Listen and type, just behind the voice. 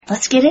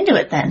let's get into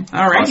it then.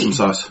 All right. Awesome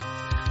sauce.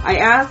 I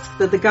ask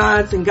that the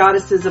gods and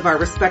goddesses of our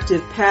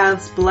respective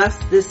paths bless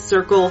this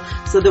circle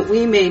so that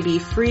we may be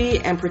free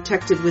and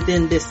protected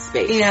within this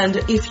space. And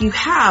if you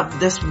have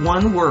this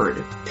one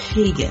word,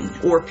 pagan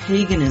or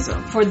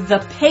paganism. For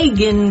the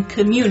pagan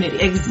community.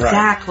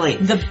 Exactly.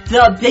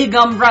 The big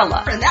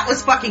umbrella. And that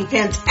was fucking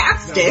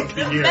fantastic.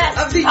 Best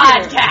Of the year.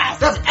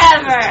 podcast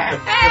ever.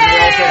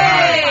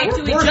 Hey!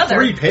 To each We're other.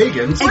 3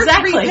 pagans We're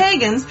Exactly. 3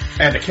 pagans.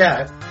 and a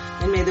cat.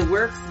 And may the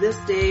works this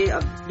day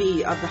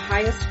be of the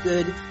highest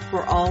good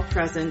for all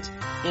present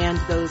and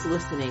those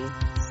listening.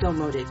 So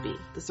mote it be.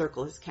 The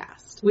circle is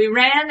cast. We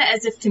ran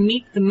as if to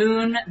meet the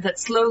moon that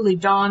slowly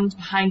dawned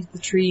behind the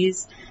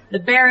trees, the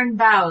barren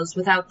boughs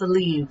without the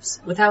leaves,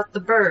 without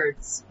the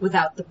birds,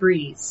 without the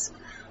breeze.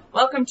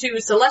 Welcome to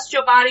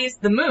Celestial Bodies,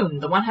 The Moon,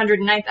 the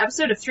 109th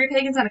episode of Three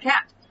Pagans and a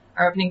Cat.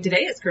 Our opening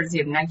today is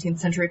courtesy of 19th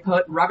century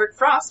poet Robert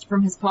Frost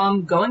from his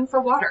poem Going for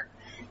Water.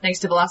 Thanks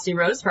to Velocity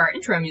Rose for our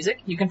intro music.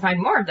 You can find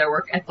more of their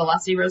work at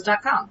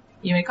velocityrose.com.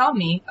 You may call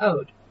me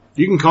Ode.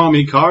 You can call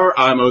me Carr.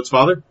 I'm Ode's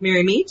father.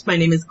 Merry meet. My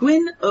name is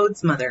Gwyn,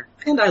 Ode's mother.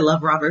 And I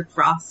love Robert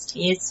Frost.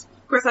 Yes,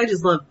 Of course, I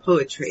just love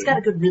poetry. it's got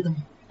a good rhythm.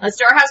 Let's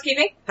do our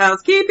housekeeping.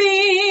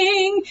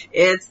 Housekeeping!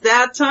 It's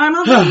that time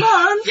of the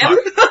month.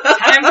 Yep.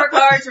 Time for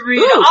Carr to read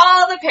Ooh.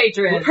 all the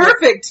patrons.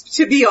 Perfect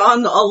to be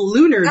on a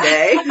lunar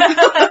day.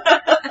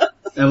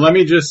 And let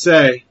me just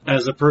say,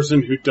 as a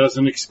person who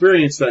doesn't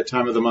experience that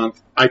time of the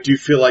month, I do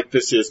feel like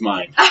this is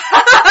mine.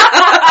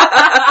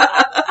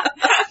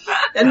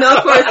 And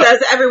of course,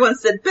 as everyone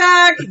sit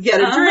back,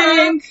 get a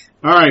drink.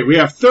 All right, we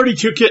have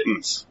 32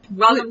 kittens.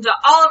 Welcome to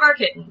all of our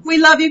kittens. We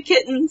love you,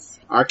 kittens.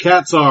 Our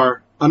cats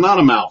are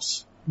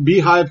Anonymouse,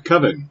 Beehive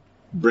Coven,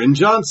 Bryn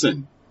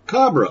Johnson,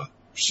 Cabra,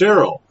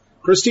 Cheryl,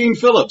 Christine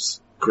Phillips,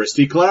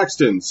 Christy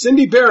Claxton,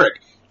 Cindy Barrick,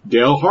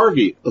 Dale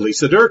Harvey,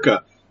 Elisa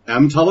Durka,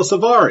 M.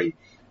 Tulasavari,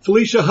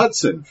 Felicia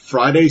Hudson,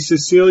 Friday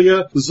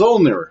Cecilia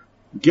Zollner,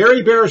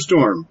 Gary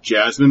Bearstorm,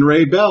 Jasmine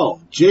Ray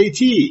Bell,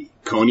 JT,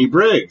 Coney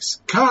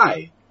Briggs,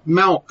 Kai,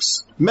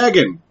 Malks,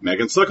 Megan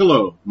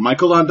Sokolow,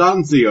 Michael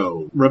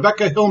Andanzio,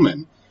 Rebecca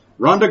Hillman,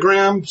 Rhonda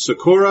Graham,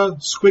 Sakura,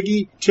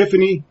 Squiggy,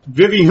 Tiffany,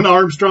 Vivian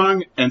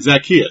Armstrong, and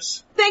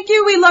Zacchaeus. Thank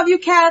you. We love you,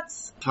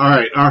 cats. All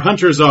right, our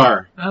hunters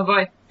are Oh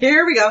boy.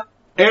 Here we go.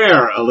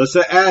 Air,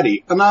 Alyssa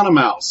Addy,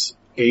 Anonymouse,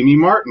 Amy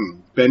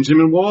Martin,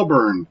 Benjamin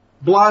Walburn,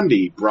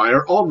 Blondie,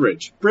 Briar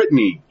Aldridge,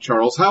 Brittany,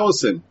 Charles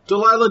Howison,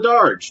 Delilah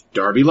Darge,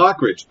 Darby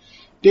Lockridge,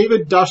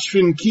 David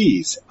Doshvin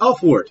Keys,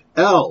 Elfwart,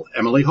 L,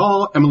 Emily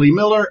Hall, Emily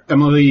Miller,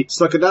 Emily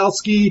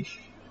Sukadowski,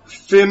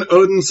 Finn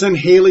Odinson,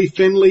 Haley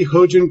Finley,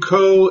 Hojan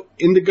Ko,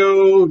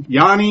 Indigo,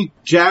 Yanni,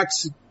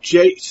 Jax,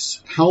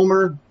 Jace,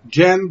 Helmer,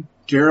 Jen,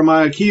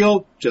 Jeremiah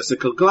Keel,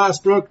 Jessica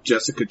Glassbrook,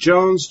 Jessica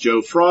Jones,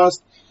 Joe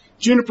Frost,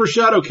 Juniper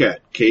Shadowcat,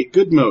 Kate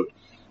Goodmote,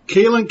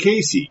 Kaylin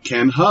Casey,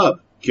 Ken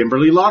Hubb,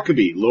 Kimberly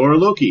Lockaby, Laura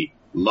Loki,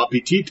 La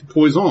Petite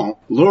Poison,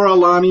 Laura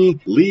Lani,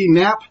 Lee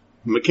Knapp,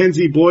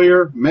 Mackenzie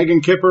Boyer,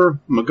 Megan Kipper,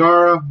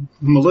 Megara,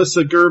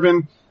 Melissa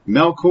Gerben,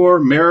 Melkor,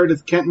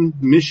 Meredith Kenton,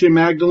 Misha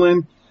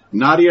Magdalene,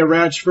 Nadia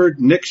Ratchford,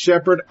 Nick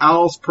Shepard,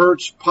 Alice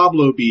Perch,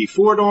 Pablo B.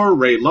 Fordor,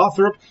 Ray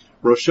Lothrop,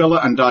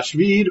 Rochella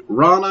Andashvid,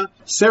 Rana,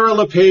 Sarah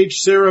LePage,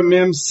 Sarah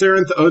Mims,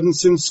 Saranth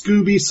Odinson,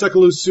 Scooby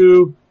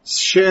Sekalusu,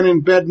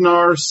 Shannon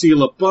Bednar,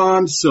 Sheila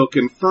Bond,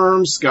 Silken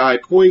Firm, Sky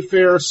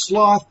Poyfair,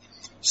 Sloth,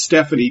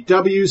 Stephanie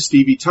W.,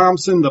 Stevie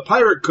Thompson, The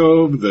Pirate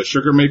Cove, The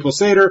Sugar Maple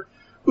Seder,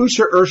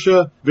 Usha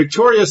Ursha,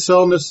 Victoria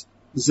Selness,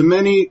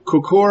 Zemeni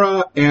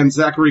Kokora, and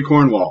Zachary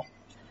Cornwall.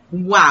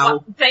 Wow.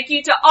 Well, thank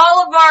you to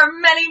all of our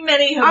many,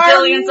 many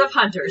billions of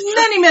hunters.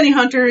 Many, many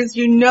hunters.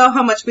 You know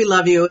how much we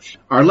love you.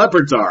 Our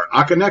leopards are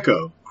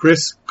Akaneko,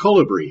 Chris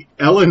Colibri,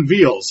 Ellen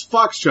Veals,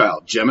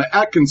 Foxchild, Gemma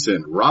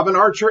Atkinson, Robin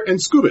Archer, and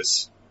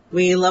Scubus.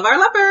 We love our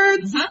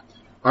leopards.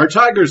 Our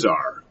tigers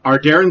are our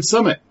Darren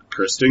Summit,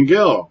 Kirsten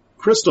Gill,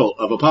 Crystal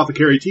of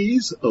Apothecary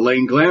Teas,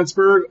 Elaine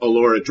Glansberg,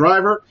 Alora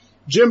Driver,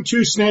 Jim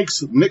Two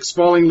Snakes, Nick's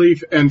Falling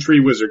Leaf, and Tree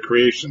Wizard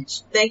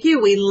Creations. Thank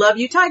you. We love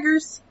you,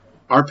 tigers.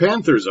 Our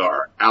panthers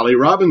are Allie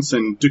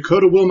Robinson,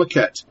 Dakota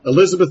Wilmaquette,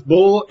 Elizabeth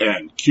Bull,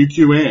 and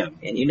QQ Ann.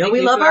 And you know Thank we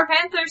you love to our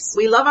panthers.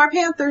 We love our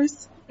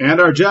panthers.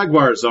 And our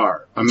jaguars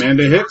are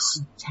Amanda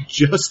Hicks,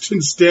 Justin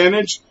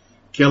Stanage,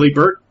 Kelly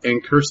Burt,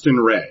 and Kirsten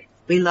Ray.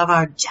 We love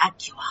our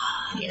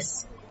jaguars.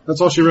 Yes. That's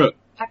all she wrote.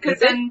 That could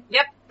have been,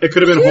 yep. It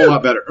could have been a whole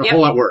lot better, a Yep.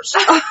 whole lot worse.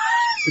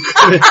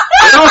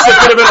 It also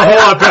could have been a whole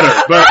lot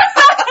better, but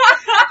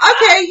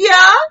Okay,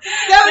 yeah.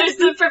 There's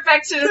the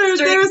perfectionist streak.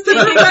 There's the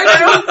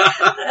perfection.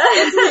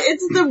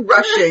 It's the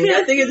rushing.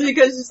 I think it's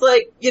because it's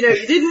like, you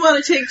didn't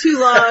want to take too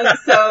long,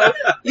 so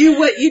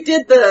you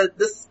did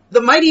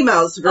the Mighty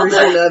Mouse version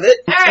of it.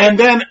 All right. and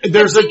then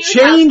there's a Continued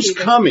change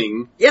housekeeping.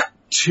 coming Yep,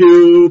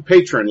 to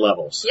patron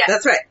levels. Yes.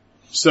 that's right.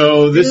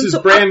 So this is It's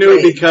an brand new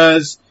upgrade.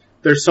 because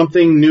there's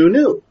something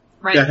new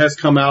Right. that has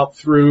come out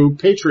through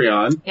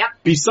Patreon. Yep.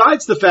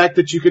 Besides the fact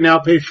that you can now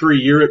pay for a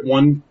year at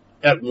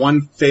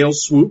one fail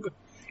swoop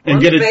and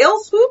get it. Veil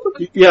swoop?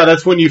 Yeah,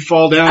 that's when you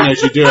fall down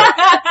as you do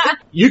it.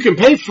 You can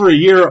pay for a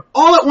year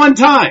all at one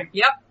time.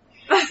 Yep.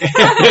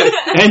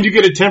 And you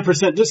get a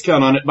 10%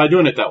 discount on it by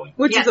doing it that way.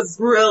 Which Yes. is a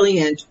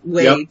brilliant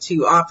way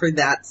to offer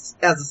that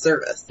as a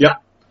service.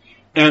 Yep.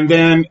 And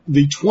then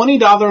the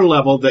 $20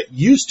 level that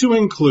used to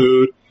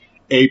include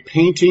a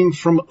painting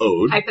from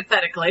Ode,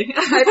 Hypothetically.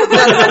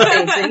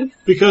 Amazing.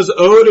 because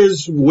Ode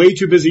is way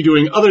too busy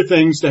doing other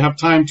things to have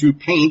time to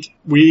paint.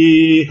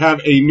 We have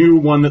a new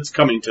one that's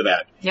coming to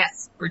that.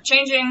 Yes. We're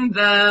changing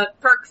the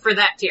perk for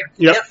that tier.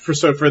 Yep. Yep.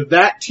 So for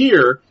that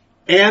tier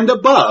and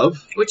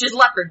above, Which is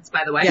leopards,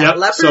 by the way. Yeah.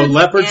 yep. So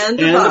leopards and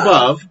and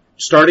above,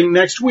 starting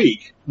next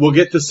week, will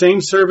get the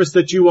same service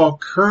that you all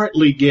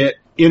currently get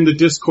in the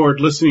Discord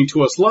listening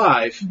to us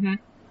live,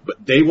 but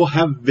they will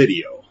have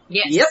video.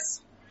 Yes. Yep.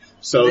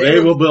 So they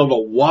will be able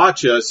to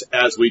watch us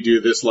as we do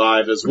this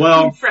live as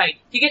well. Right.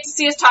 You get to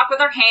see us talk with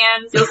our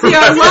hands. You'll see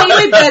our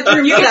lovely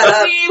bedroom You get to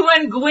setup. see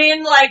when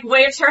Gwyn,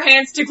 waves her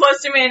hands too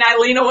close to me and I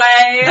lean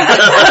away.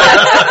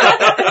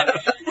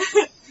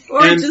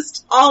 Or And-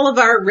 just all of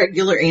our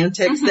regular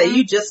antics that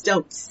you just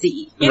don't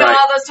see. You know, Right.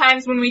 all those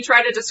times when we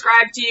try to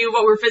describe to you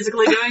what we're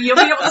physically doing, you'll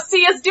be able to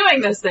see us doing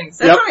those things.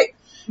 That's Yep. right.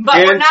 But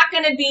And- those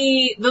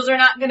are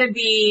not gonna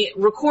be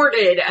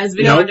recorded as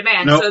video on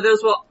demand. Nope.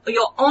 So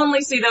you'll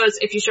only see those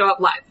if you show up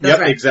live. That's Yep,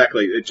 right.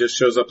 exactly. It just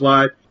shows up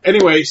live.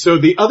 Anyway, so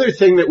the other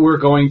thing that we're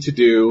going to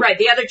do, Right,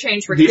 the other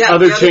change for the Yeah,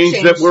 other the other change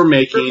change that we're for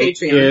making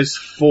Patreon. is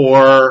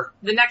for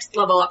the next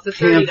level up, the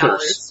 $30.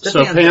 Panthers. The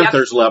So Panthers.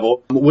 Panthers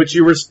level, which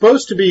you were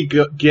supposed to be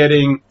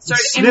getting Sort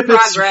of in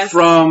snippets progress.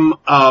 from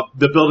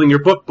the Building Your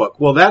Book book.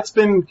 Well, that's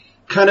been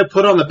kind of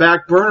put on the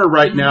back burner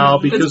right now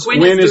because Gwyn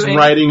Gwyn is is doing-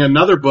 writing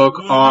another book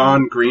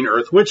on Green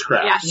Earth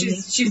Witchcraft. Yeah,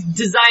 she's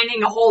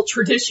designing a whole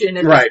tradition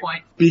at Right. this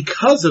point.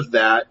 Because of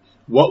that,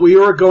 what we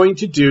are going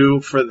to do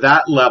for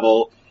that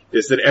level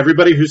is that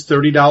everybody who's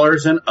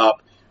 $30 and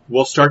up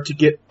will start to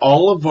get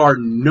all of our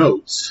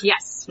notes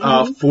Yes.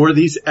 for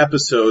these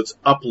episodes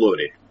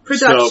uploaded.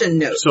 Production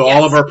notes. So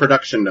all of our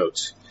production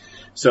notes.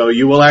 So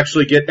you will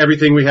actually get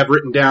everything we have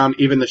written down,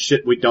 even the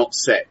shit we don't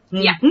say.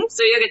 Yeah.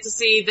 So you'll get to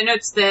see the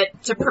notes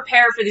to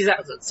prepare for these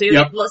episodes. So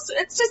Yep.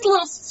 it's just a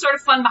little sort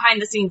of fun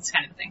behind the scenes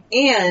kind of thing.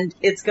 And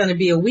it's going to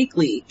be a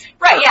weekly.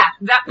 Right, yeah.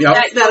 Yep. You'll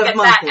Instead get of that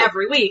monthly.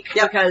 every week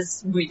Yep.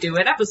 because we do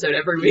an episode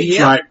every week.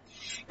 Yep. Right.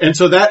 And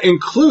so that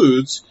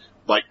includes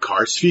like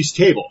Car's Feast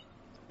Table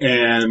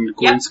and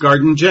Gwyn's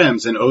Garden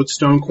Gems and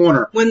Oatstone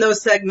Corner. When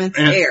those segments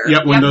And, air.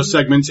 Yep, when Yep. those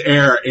segments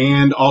air,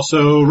 and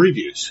also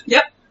reviews.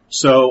 Yep.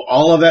 So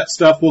all of that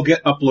stuff will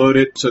get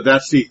uploaded. So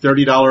that's the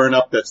 $30 and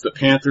up. That's the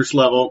Panthers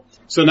level.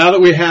 So now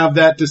that we have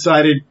that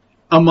decided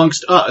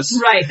amongst us,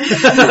 Right.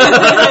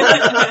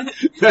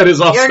 that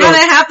is also You're going to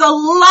have to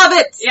love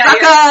it, Yeah,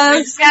 you're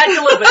suckers. just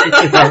gotta live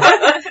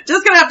with it.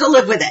 Just going to have to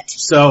live with it.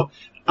 So,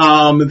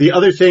 the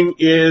other thing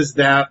is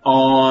that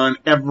on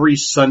every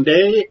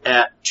Sunday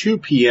at 2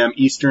 p.m.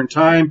 Eastern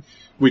Time,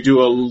 we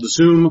do a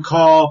Zoom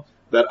call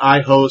that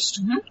I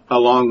host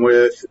along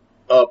with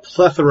a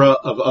plethora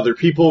of other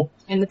people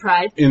In the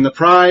pride. in the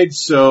Pride.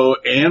 So,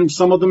 and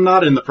some of them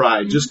not in the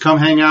Pride. Just come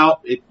hang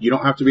out. You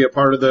don't have to be a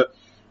part of the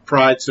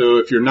Pride. So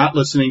if you're not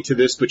listening to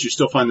this, but you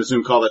still find the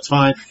Zoom call, that's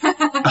fine.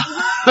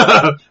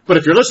 But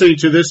if you're listening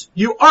to this,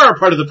 you are a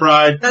part of the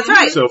Pride. That's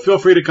right. So feel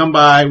free to come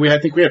by. I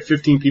think we had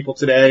 15 people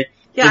today.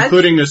 Yeah,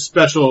 including a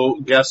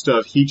special guest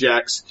of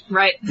Hejax,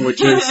 Right. which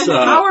is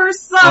Our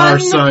son. our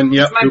son,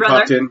 yep, It's my who brother.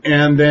 popped in.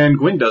 And then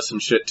Gwyn does some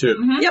shit too.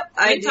 Yep,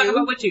 I Talk do.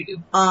 about what you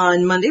do.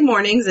 On Monday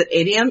mornings at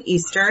 8 a.m.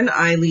 Eastern,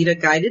 I lead a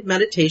guided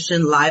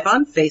meditation live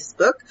on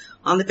Facebook,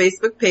 on the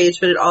Facebook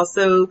page, but it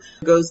also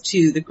goes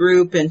to the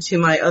group and to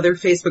my other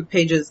Facebook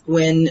pages,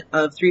 Gwyn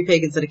of Three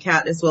Pagans and a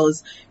Cat, as well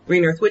as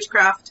Green Earth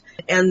Witchcraft.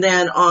 And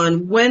then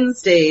on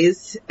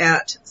Wednesdays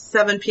at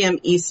 7 p.m.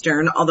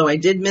 Eastern, although I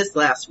did miss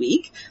last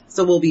week,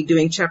 so we'll be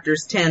doing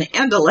chapters 10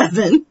 and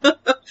 11.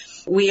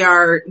 We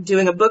are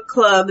doing a book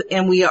club,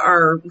 and we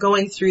are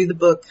going through the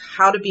book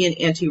How to Be an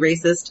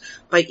Anti-Racist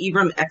by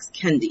Ibram X.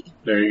 Kendi.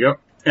 There you go.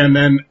 And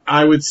then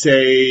I would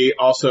say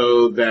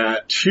also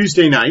that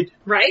Tuesday night,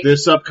 Right?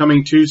 this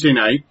upcoming Tuesday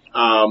night,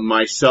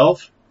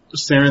 myself,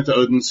 Saranth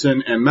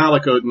Odinson, and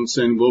Malik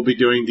Odinson will be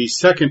doing the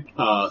second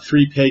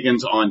Three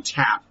Pagans on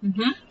Tap,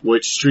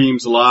 which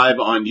streams live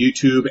on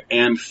YouTube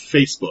and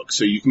Facebook.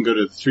 So you can go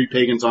to the Three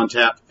Pagans on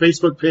Tap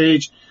Facebook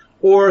page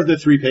or the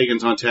Three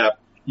Pagans on Tap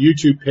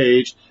YouTube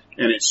page,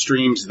 and it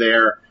streams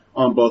there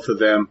on both of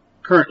them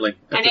currently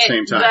at the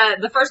same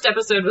time. The first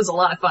episode was a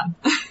lot of fun.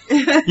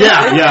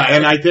 Yeah,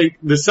 and I think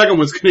the second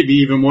one's going to be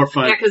even more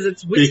fun. Yeah, because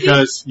it's whiskey.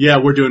 Because,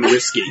 we're doing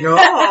whiskey.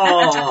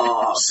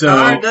 Oh, So-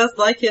 Star does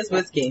like his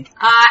whiskey.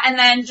 And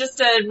then just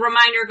a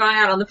reminder going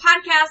out on the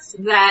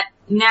podcast that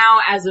now,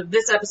 as of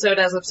this episode,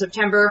 as of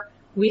September,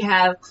 we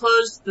have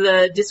closed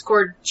the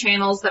Discord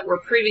channels that were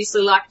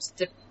previously locked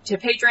to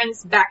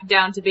patrons back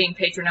down to being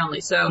patron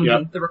only. So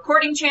Yep. the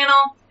recording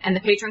channel and the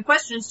patron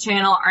questions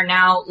channel are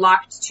now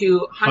locked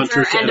to Hunter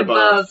Hunters and and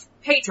above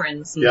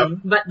patrons. Yep.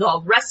 But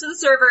the rest of the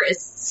server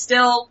is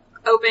still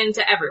open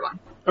to everyone.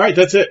 All right,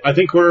 that's it. I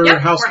think we're Yep,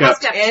 house we're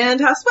capped. house-capped.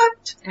 And house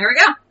swept. There we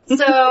go.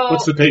 So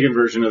What's the pagan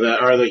version of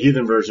that, or the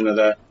heathen version of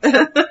that?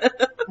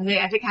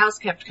 I think house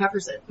kept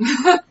covers it.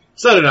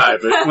 So did I,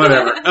 but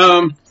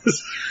whatever.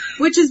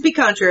 Which is be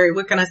contrary.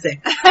 What can I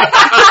say?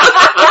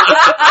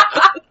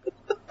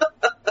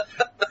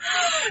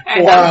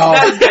 Right, Wow.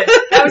 That was good.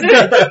 That was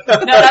good.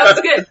 No, that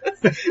was good.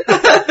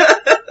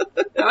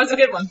 That was a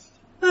good one.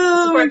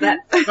 Support that.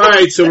 All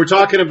right, so we're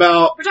talking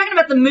about We're talking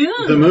about the moon.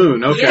 the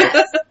moon. Okay.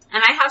 Yes.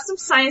 And I have some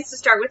science to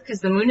start with because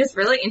the moon is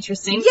really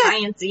interesting, Yes.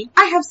 sciencey.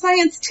 I have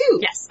science too.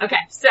 Yes. Okay.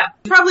 So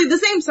Probably the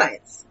same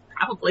science.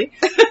 probably.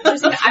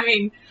 I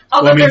mean,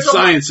 although Well, I mean, there's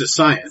science is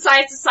science.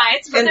 science is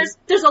science, but And-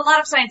 there's a lot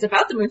of science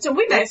about the moon, so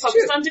we may That's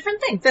focus true. on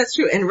different things. That's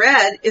true. And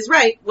Red is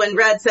right when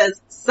Red says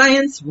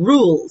science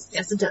rules.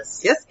 Yes, it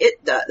does. Yes,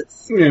 it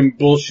does. And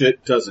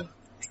bullshit doesn't.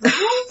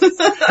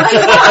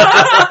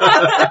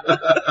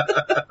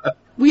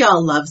 We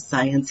all love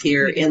science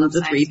here We do in love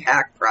the science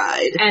 3-pack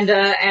pride.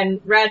 And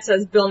Rad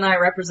says Bill Nye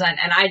represent,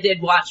 and I did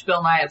watch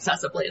Bill Nye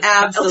obsessively as a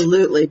child.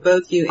 Absolutely.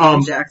 Both you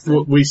and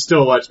Jackson. We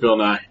still watch Bill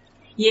Nye.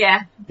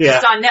 Yeah. Yeah.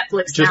 Just on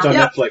Netflix Just now. on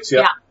Yep. Netflix,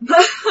 yep. Yeah.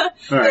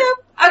 All right.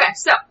 Okay,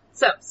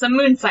 so some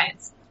moon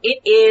science.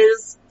 It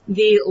is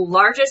the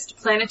largest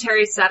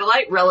planetary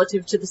satellite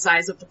relative to the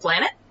size of the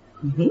planet.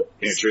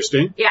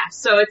 Interesting. Yeah,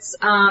 so its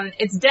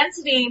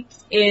density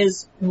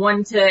is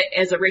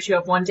is a ratio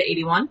of 1 to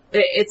 81.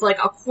 It's like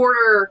a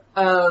quarter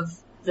of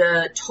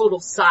the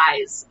total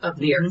size of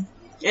the Earth.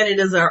 And it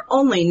is our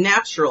only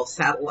natural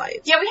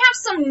satellite. Yeah, we have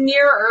some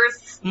near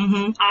Earth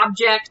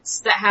objects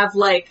that have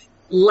like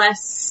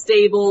less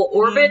stable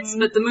orbits,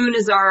 but the moon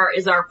is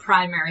our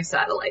primary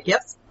satellite.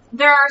 Yep.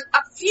 There are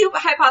a few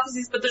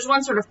hypotheses, but there's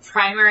one sort of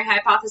primary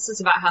hypothesis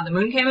about how the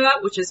moon came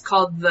about, which is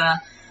called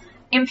the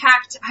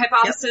impact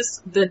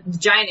hypothesis, the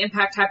giant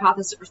impact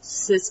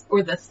hypothesis,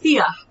 or the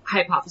Theia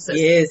hypothesis.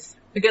 Yes.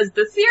 Because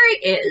the theory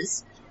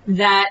is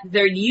that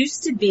there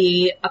used to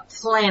be a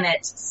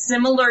planet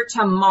similar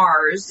to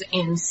Mars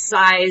in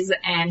size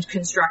and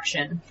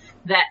construction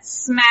that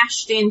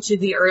smashed into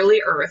the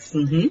early Earth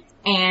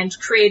and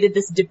created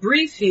this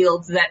debris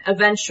field that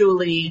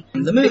eventually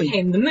The moon.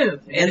 became the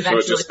moon. And So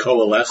it just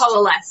coalesced.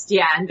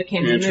 and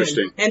became the moon.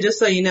 Interesting. And just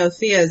so you know,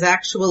 Theia is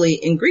actually,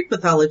 in Greek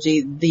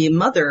mythology, the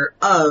mother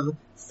of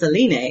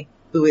Selene,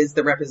 who is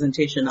the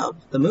representation of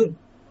the moon.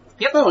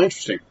 Oh,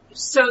 interesting.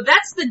 So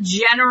that's the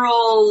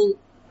general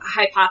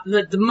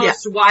hypothesis, the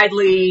most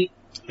widely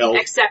Hell.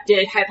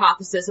 accepted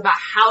hypothesis about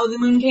how the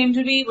moon came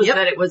to be was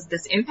that it was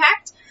this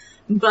impact.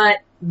 But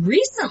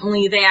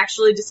recently they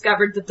actually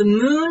discovered that the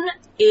moon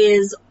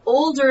is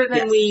older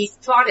than we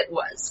thought it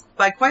was.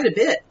 By quite a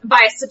bit.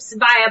 By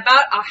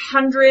about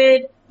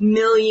 100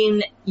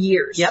 million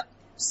years. Yep.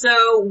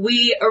 So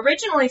we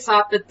originally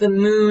thought that the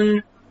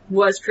moon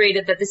was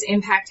created, that this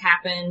impact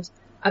happened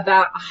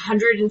about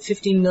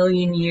 150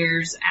 million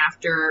years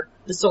after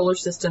the solar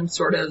system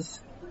sort of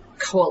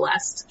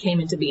coalesced, came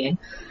into being.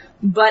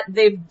 But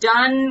they've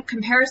done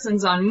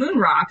comparisons on moon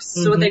rocks.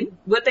 So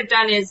what they've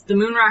done is the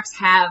moon rocks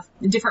have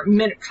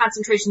different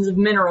concentrations of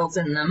minerals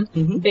in them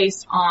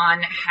based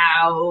on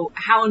how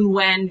and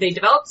when they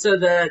developed. So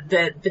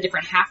the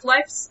different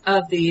half-lives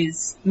of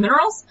these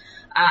minerals,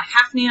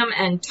 hafnium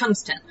and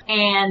tungsten.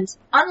 And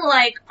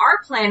unlike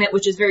our planet,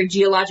 which is very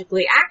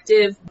geologically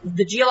active,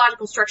 the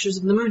geological structures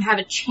of the moon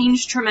haven't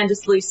changed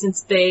tremendously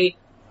since they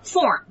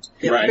formed.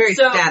 Yep, Right. very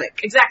static.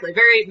 Exactly.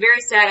 Very,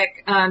 very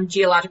static,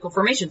 geological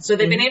formation. So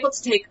they've been able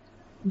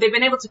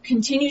to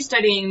continue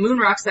studying moon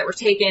rocks that were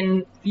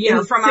taken,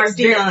 from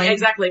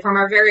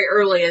our very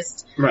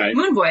earliest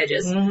moon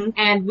voyages.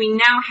 And we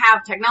now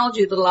have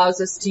technology that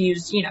allows us to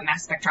use,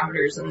 mass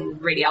spectrometers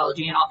and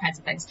radiology and all kinds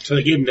of things. So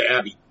they gave him to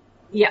Abby.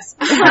 Yes.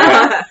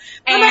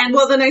 And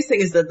well, the nice thing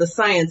is that the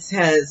science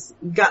has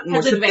gotten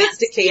more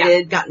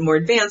sophisticated, gotten more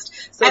advanced.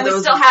 So and we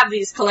still have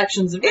these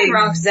collections of moon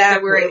rocks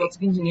that we're able to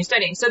continue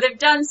studying. So they've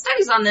done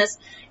studies on this,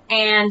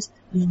 and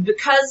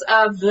because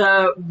of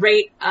the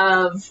rate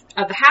of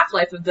the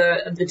half-life of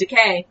the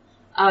decay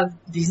of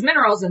these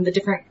minerals and the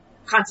different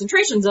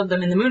concentrations of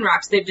them in the moon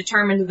rocks, they've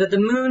determined that the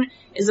moon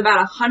is about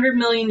 100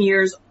 million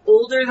years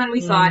older than we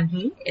thought.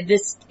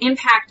 This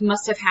impact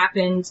must have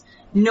happened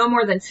no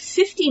more than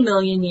 50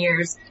 million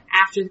years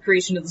after the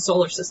creation of the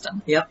solar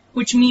system. Yep.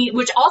 Which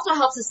also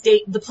helps us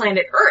date the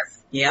planet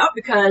Earth. Yep.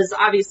 Because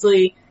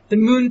obviously the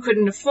moon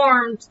couldn't have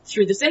formed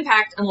through this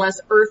impact unless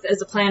Earth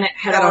as a planet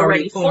had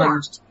already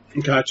formed.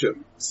 Gotcha.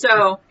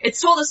 So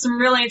it's told us some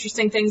really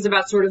interesting things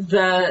about sort of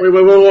the... Wait,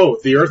 whoa.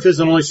 The Earth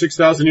isn't only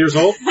 6,000 years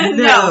old?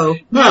 No.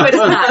 No, it is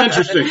not.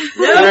 Interesting.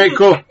 All right,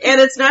 cool.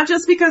 And it's not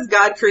just because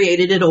God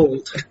created it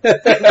old.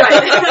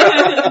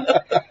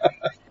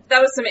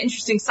 That was some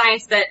interesting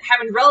science that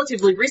happened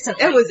relatively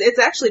recently. It's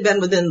actually been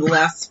within the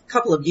last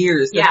couple of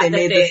years that they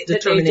made this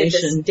determination. That they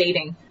did this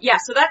dating. Yeah,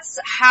 so that's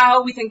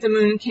how we think the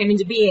moon came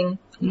into being.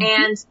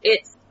 And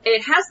it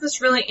has this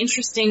really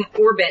interesting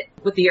orbit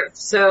with the Earth.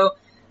 So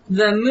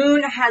the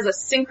moon has a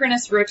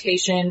synchronous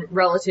rotation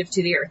relative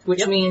to the Earth,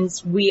 which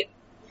means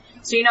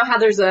so you know how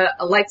there's a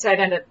light side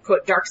and a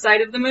quote dark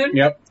side of the moon?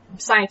 Yep.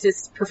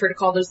 Scientists prefer to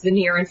call those the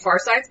near and far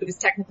sides because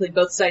technically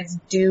both sides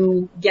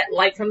do get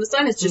light from the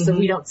sun. It's just that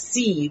we don't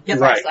see the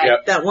far side.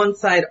 Yep. That one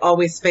side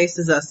always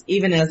faces us,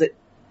 even as it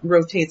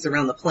rotates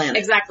around the planet.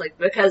 Exactly,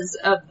 because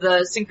of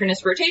the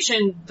synchronous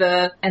rotation,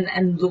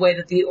 and the way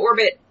that the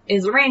orbit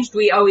is arranged,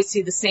 we always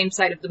see the same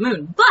side of the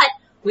moon. But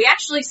we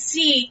actually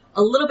see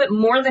a little bit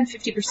more than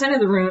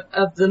 50%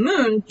 of the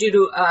moon due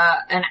to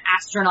an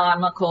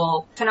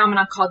astronomical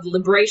phenomenon called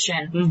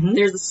libration. Mm-hmm.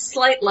 There's a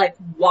slight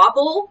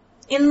wobble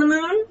in the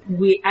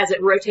moon as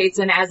it rotates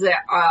and as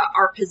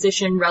our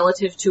position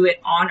relative to it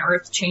on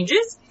Earth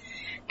changes.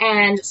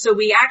 And so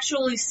we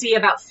actually see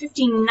about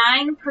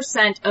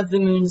 59% of the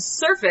moon's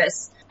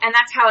surface, and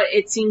that's how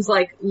it seems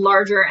like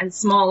larger and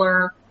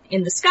smaller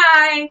in the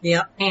sky.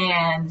 Yeah.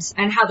 And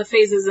how the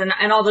phases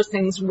and all those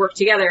things work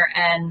together.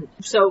 And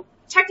so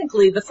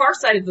technically the far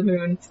side of the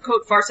moon,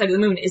 quote, far side of the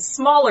moon, is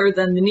smaller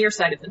than the near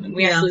side of the moon.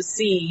 We actually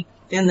see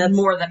and that's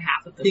more than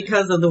half of the moon.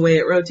 Because of the way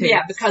it rotates.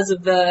 Yeah, because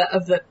of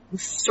the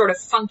sort of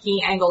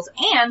funky angles.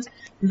 And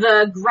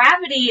the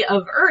gravity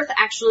of Earth,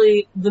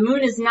 actually, the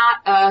moon is not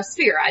a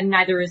sphere, and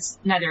neither is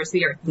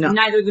the Earth. No.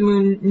 Neither the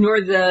moon nor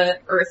the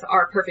Earth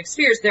are perfect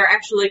spheres. They're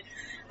actually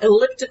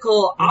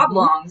elliptical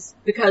oblongs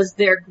because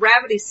their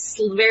gravity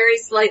very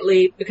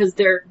slightly, because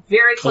they're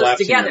very close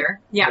Collapsing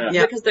together. Yeah,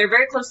 because they're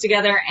very close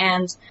together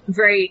and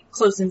very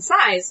close in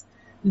size.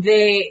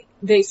 They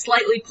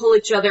slightly pull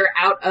each other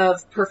out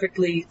of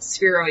perfectly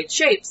spheroid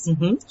shapes.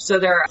 Mm-hmm. So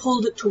they're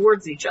pulled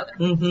towards each other.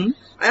 Mm-hmm.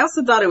 I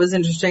also thought it was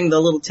interesting, the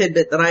little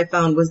tidbit that I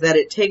found was that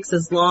it takes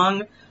as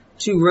long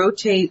to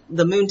rotate,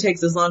 the moon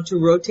takes as long to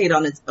rotate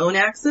on its own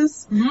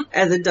axis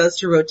as it does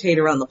to rotate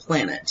around the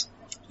planet.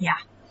 Yeah.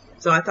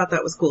 So I thought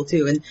that was cool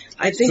too. And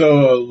I think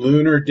So a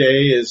lunar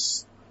day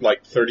is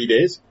like 30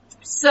 days?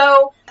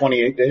 So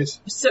 28 days?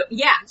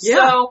 Yeah,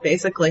 so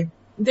basically.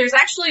 There's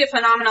actually a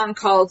phenomenon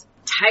called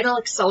tidal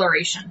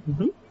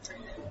acceleration,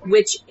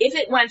 which, if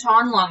it went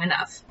on long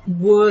enough,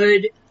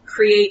 would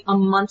create a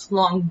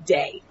month-long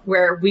day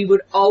where we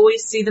would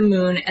always see the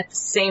moon at the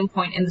same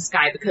point in the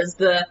sky because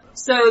the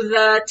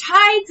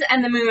tides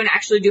and the moon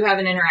actually do have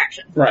an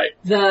interaction. Right.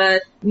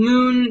 The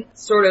moon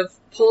sort of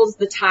pulls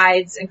the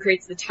tides and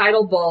creates the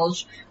tidal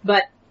bulge,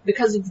 but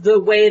because of the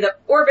way the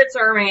orbits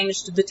are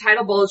arranged, the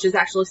tidal bulge is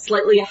actually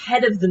slightly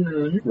ahead of the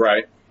moon.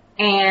 Right.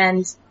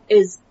 And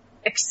is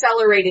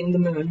accelerating the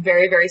moon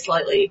very, very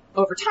slightly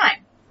over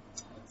time.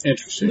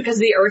 Interesting. Because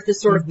the Earth is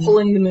sort of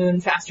pulling the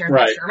moon faster and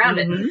faster around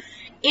it.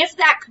 If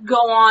that could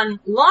go on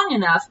long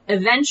enough,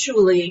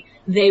 eventually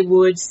they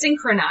would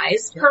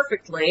synchronize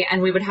perfectly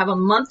and we would have a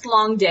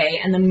month-long day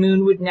and the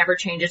moon would never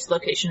change its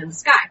location in the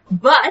sky.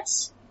 But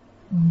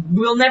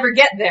we'll never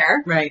get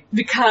there. Right.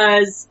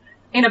 Because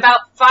in about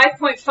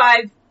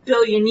 5.5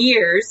 billion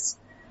years,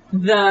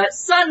 the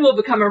sun will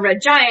become a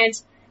red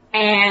giant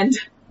and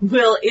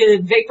will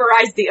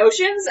vaporize the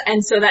oceans,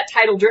 and so that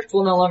tidal drift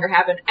will no longer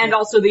happen, and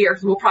also the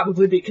Earth will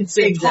probably be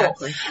consumed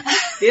Exactly.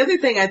 The other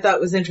thing I thought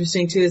was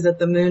interesting too is that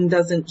the moon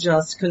doesn't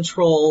just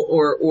control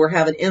or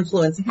have an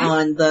influence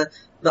on the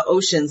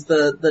oceans,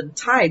 the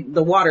tide,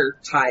 the water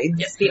tides.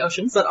 Yes, the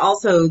oceans. But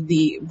also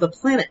the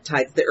planet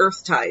tides, the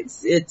Earth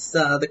tides. It's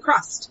the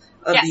crust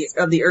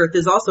of the Earth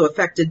is also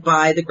affected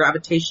by the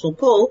gravitational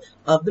pull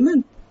of the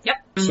moon. Yep.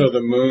 So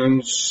the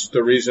moon's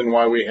the reason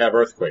why we have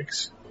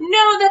earthquakes.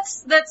 No,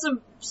 that's a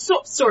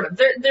sort of.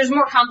 There's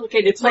more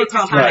complicated plate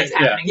tectonics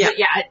happening. Yeah. But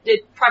yeah,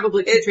 it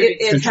probably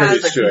contributes. It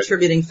has a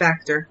contributing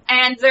factor.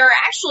 And there are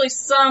actually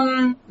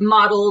some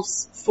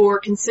models for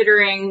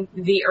considering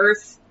the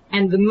Earth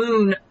and the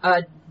moon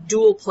a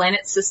dual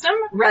planet system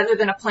rather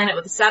than a planet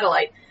with a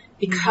satellite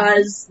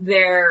because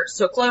they're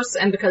so close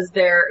and because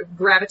their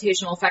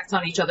gravitational effects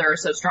on each other are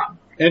so strong.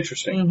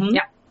 Interesting.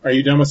 Yeah. Are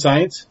you done with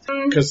science?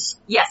 Because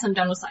yes, I'm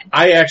done with science.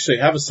 I actually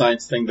have a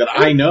science thing that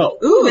I know.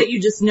 Ooh, that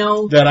you just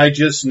know. That I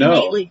just know.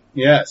 Innately.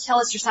 Yes. Tell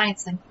us your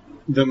science thing.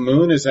 The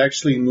moon is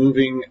actually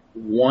moving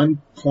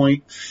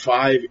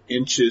 1.5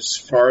 inches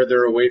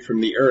farther away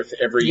from the Earth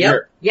every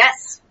year.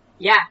 Yes.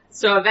 Yeah.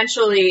 So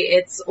eventually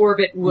its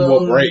orbit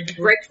will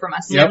break from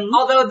us. Yep.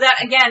 Although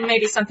that, again, may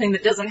be something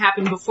that doesn't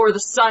happen before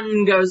the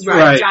sun goes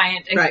Right.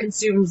 giant and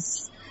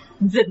consumes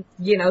the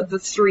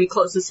 3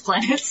 closest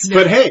planets.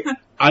 But hey,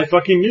 I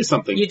fucking knew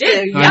something. You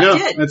did. I know. You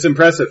did. That's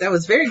impressive. That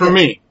was very for good.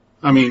 me.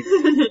 I mean,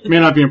 it may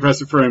not be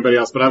impressive for anybody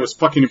else, but I was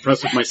fucking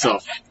impressed with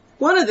myself.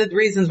 One of the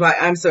reasons why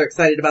I'm so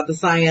excited about the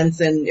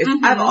science,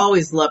 and I've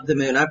always loved the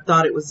moon. I've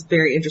thought it was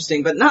very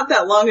interesting, but not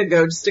that long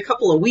ago, just a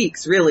couple of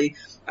weeks really,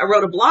 I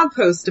wrote a blog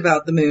post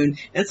about the moon,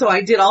 and so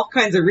I did all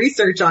kinds of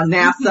research on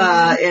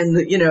NASA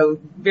and,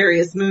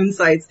 various moon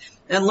sites,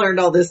 and learned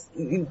all this,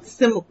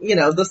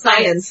 the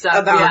science stuff,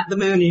 about the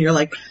moon, and you're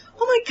like,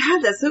 oh my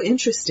god, that's so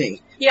interesting.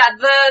 Yeah,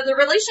 the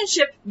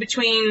relationship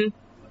between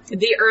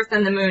the Earth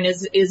and the moon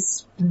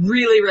is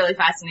really, really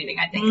fascinating,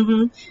 I think.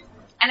 Mm-hmm.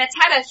 And it's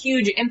had a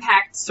huge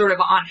impact sort of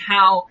on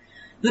how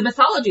the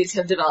mythologies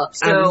have developed.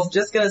 So, I was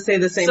just going to say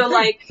the same thing. So,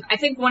 I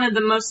think one of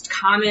the most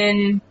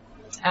common,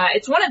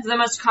 it's one of the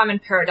most common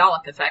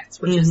pareidolik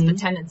effects, which is the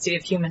tendency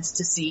of humans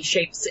to see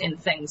shapes in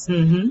things,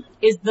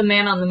 is the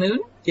man on the moon.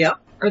 Yep.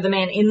 Or the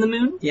man in the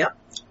moon. Yep.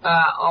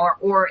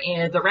 Or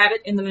the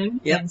rabbit in the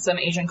moon in some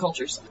Asian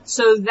cultures.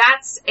 So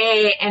that's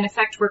an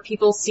effect where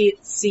people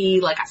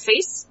see like a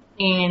face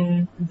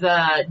in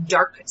the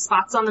dark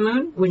spots on the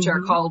moon, which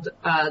are called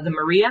the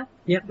Maria,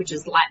 which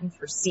is Latin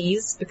for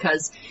seas,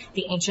 because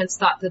the ancients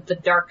thought that the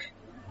dark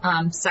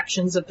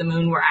sections of the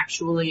moon were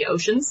actually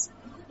oceans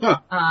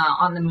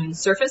on the moon's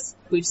surface.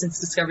 We've since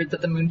discovered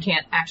that the moon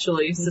can't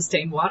actually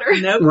sustain water.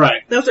 Nope.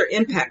 Right. Those are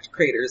impact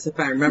craters, if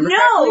I remember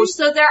No, correctly.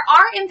 so there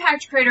are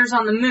impact craters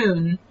on the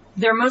moon.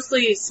 They're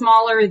mostly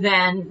smaller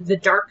than the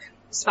dark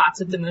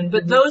spots of the moon,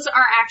 but those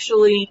are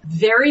actually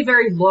very,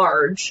 very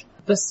large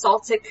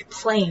basaltic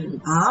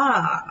plains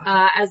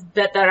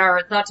that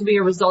are thought to be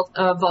a result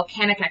of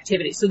volcanic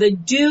activity. So they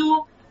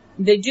do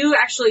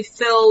actually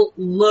fill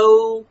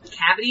low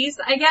cavities,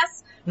 I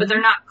guess, but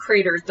they're not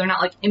craters. They're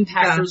not like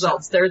impact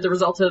results. They're the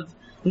result of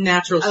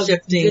natural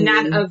shifting.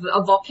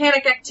 Of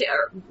volcanic activity,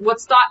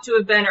 what's thought to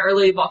have been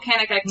early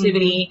volcanic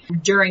activity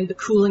during the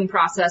cooling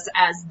process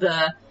as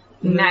the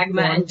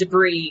magma and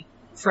debris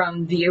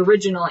from the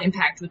original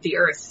impact with the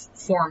Earth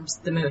forms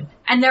the moon.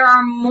 And there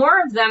are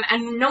more of them,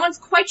 and no one's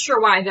quite sure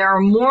why. There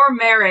are more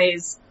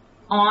mares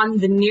on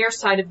the near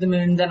side of the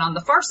moon than on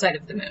the far side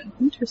of the moon.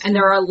 Interesting. And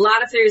there are a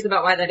lot of theories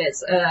about why that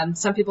is.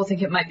 Some people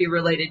think it might be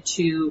related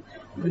to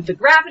the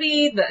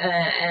gravity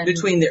and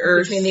between the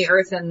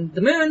Earth and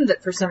the moon,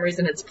 that for some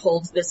reason it's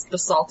pulled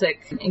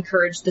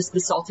encouraged this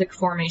basaltic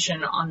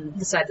formation on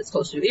the side that's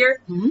closer to the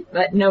Earth,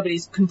 but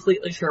nobody's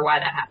completely sure why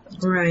that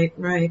happened.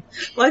 Right.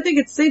 Well, I think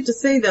it's safe to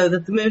say, though,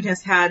 that the moon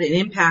has had an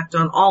impact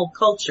on all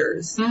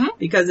cultures,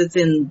 because it's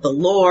in the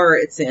lore,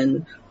 it's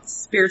in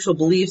spiritual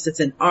beliefs, it's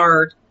in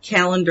art,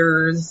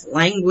 calendars,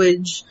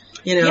 language,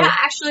 Yeah,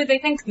 actually, they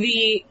think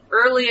the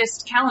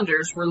earliest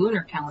calendars were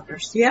lunar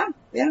calendars. Yeah,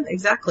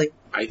 exactly.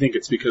 I think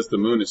it's because the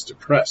moon is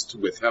depressed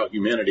with how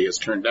humanity has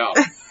turned out.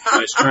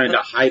 And it's trying to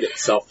hide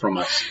itself from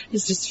us.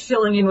 It's just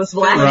filling in with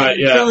black. Right,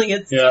 yeah. Filling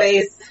its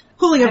face,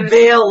 pulling a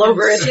veil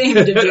over its face.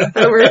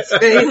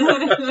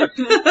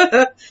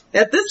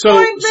 At this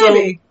point,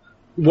 maybe.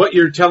 What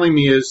you're telling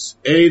me is,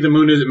 A, the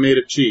moon isn't made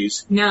of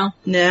cheese. No.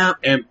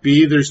 And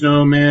B, there's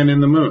no man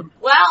in the moon.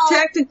 Well,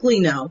 technically,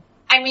 no.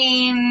 I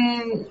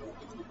mean,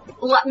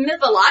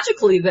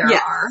 mythologically there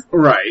are.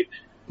 Right.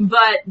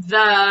 But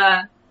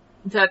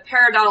the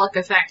paradolic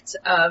effect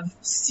of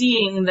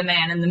seeing the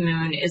man in the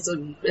moon is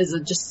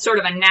just sort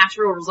of a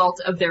natural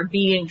result of there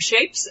being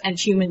shapes and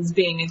humans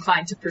being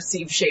inclined to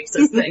perceive shapes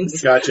as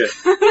things. Gotcha.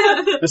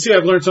 Let's see,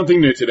 I've learned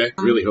something new today.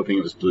 Really hoping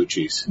it was blue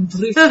cheese.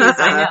 Blue cheese, I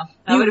know.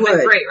 That would have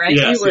been great, right?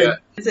 Yes, you would. yeah.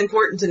 It's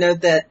important to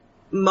note that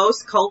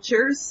most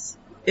cultures,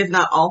 if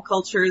not all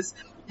cultures,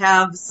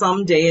 have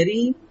some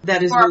deity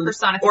that is or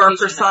a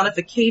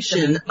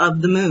personification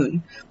of the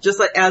moon, just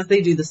like as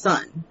they do the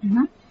sun.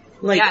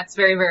 Yeah, it's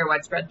very, very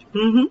widespread.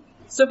 Mm-hmm.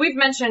 So we've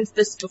mentioned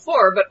this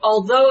before, but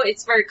although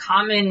it's very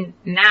common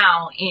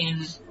now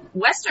in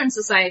Western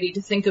society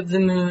to think of the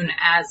moon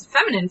as a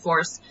feminine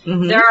force,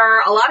 there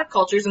are a lot of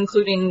cultures,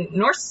 including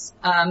Norse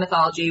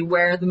mythology,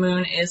 where the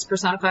moon is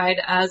personified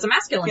as a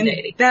masculine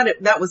deity.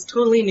 That was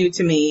totally new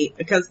to me,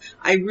 because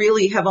I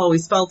really have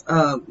always felt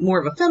more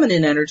of a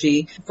feminine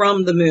energy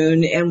from the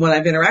moon and when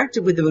I've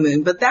interacted with the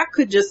moon, but that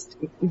could just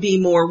be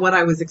more what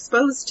I was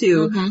exposed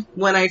to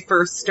when I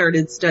first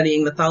started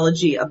studying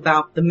mythology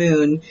about the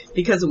moon,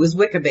 because it was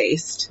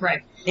Wicca-based.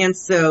 Right. And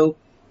so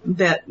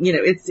that,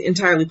 it's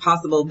entirely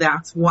possible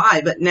that's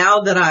why. But now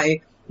that I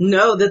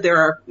know that there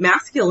are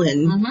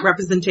masculine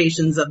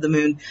representations of the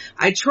moon,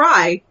 I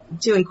try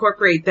to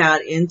incorporate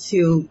that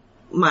into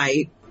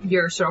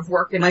your sort of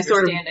work and my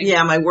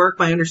understanding. my work,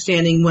 my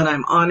understanding when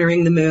I'm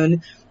honoring the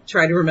moon.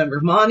 Try to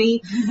remember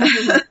Mani.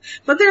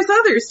 But there's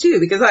others too,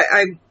 because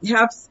I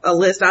have a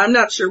list. I'm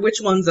not sure which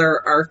ones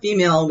are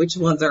female and which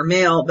ones are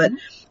male, but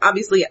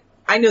obviously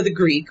I know the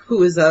Greek,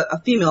 who is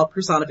a female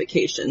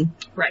personification.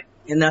 Right.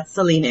 And that's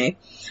Selene.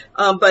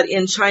 But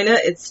in China,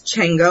 it's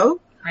Chang'o.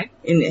 Right.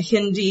 In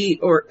Hindi,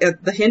 or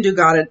the Hindu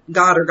god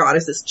or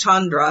goddess is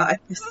Chandra.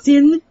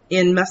 Sin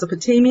in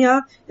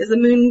Mesopotamia is the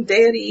moon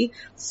deity.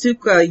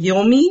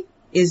 Tsukuyomi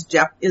is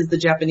the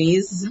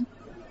Japanese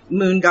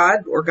moon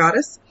god or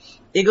goddess.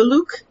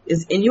 Igaluk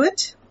is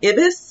Inuit.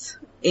 Ibis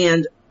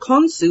and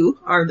Khonsu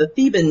are the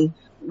Theban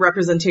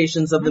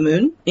representations of the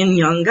moon.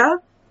 Inyanga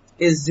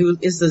is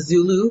the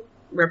Zulu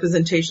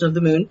representation of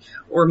the moon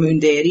or moon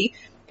deity.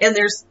 And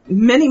there's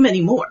many,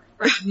 many more.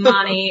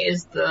 Mani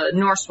is the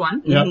Norse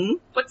one. Yep.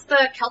 What's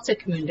the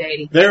Celtic moon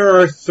deity? There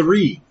are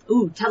 3.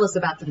 Ooh, tell us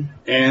about them.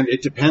 And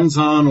it depends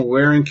on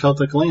where in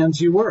Celtic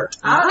lands you were.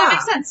 Oh, that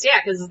makes sense. Yeah,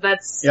 because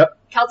that's... Yep.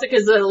 Celtic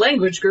is a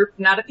language group,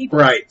 not a people.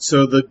 Right.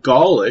 So the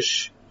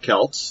Gaulish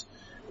Celts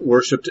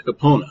worshipped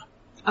Epona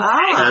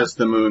as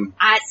the moon.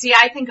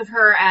 I think of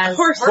her as...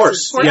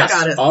 Horse. Yes.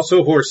 Goddess.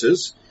 Also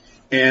horses.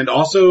 And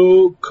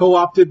also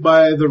co-opted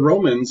by the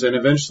Romans and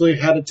eventually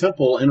had a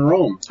temple in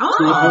Rome to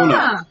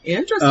Epona.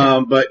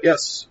 Interesting. But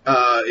yes,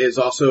 is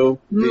also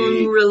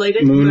moon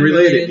related. Moon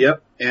related,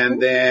 yep.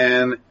 And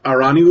then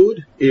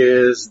Araniud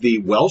is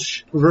the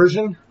Welsh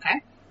version.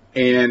 Okay.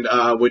 And,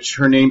 which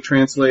her name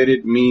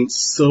translated means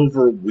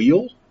silver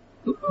wheel.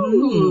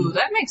 Ooh,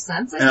 that makes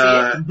sense. I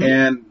see it.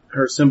 And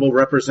her symbol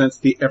represents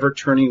the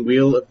ever-turning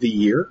wheel of the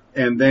year.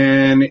 And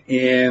then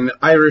in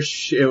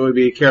Irish, it would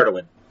be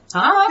Carradwin.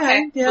 Oh,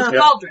 okay. Yeah. With the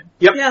cauldron.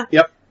 Yep, Yeah.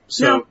 yep.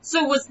 So,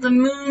 So was the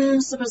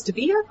moon supposed to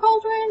be her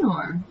cauldron,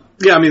 or?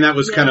 yeah, I mean, that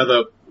was kind of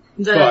the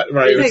thought,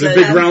 right? It's a big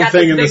big round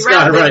thing in the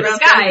sky, right?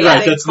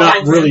 Right, that's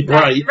not really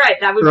bright. Right,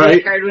 that would Right.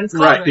 be Carradwin's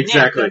cauldron. Right,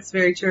 exactly. That's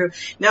very true.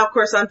 Now, of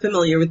course, I'm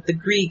familiar with the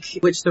Greek,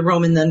 which the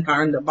Roman then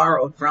kind of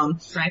borrowed from.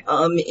 Right.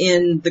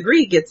 In the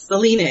Greek, it's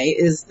Selene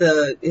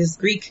is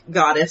Greek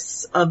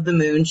goddess of the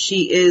moon.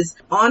 She is,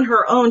 on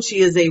her own, she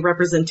is a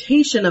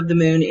representation of the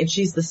moon, and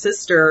she's the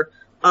sister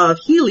of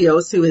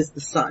Helios, who is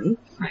the sun.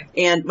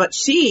 Right. But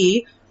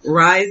she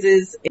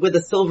rises with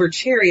a silver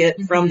chariot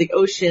from the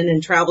ocean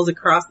and travels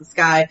across the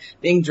sky,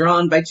 being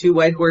drawn by 2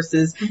 white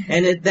horses,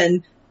 and it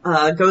then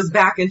goes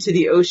back into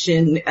the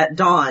ocean at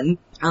dawn.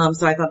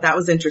 So I thought that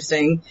was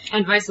interesting.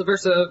 And vice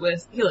versa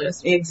with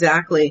Helios.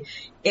 Exactly.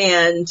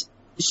 And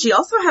she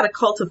also had a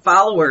cult of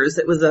followers.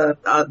 It was a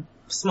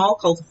small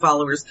cult of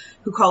followers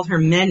who called her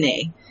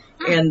Mene,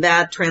 and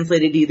that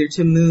translated either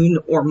to moon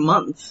or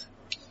month.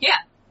 Yeah,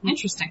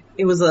 interesting.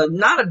 It was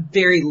not a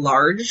very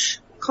large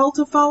cult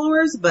of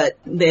followers, but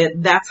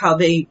that's how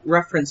they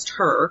referenced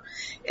her.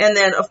 And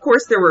then, of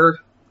course, there were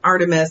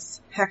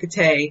Artemis,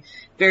 Hecate,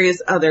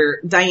 various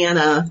other,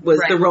 Diana was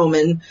the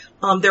Roman.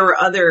 There were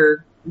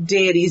other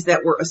deities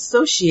that were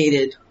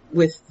associated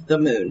with the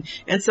moon.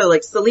 And so,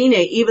 like Selene,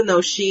 even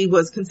though she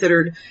was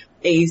considered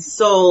a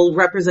sole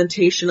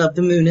representation of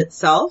the moon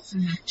itself,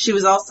 she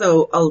was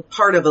also a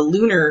part of a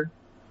lunar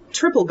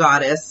triple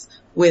goddess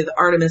with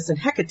Artemis and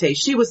Hecate.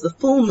 She was the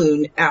full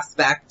moon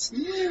aspect,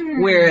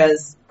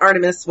 whereas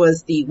Artemis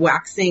was the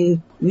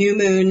waxing new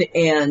moon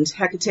and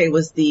Hecate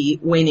was the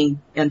waning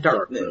and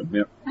dark moon.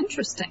 Yep.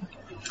 Interesting.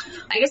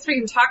 I guess we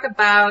can talk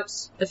about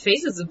the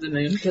phases of the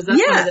moon, because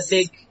that's one of the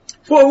big...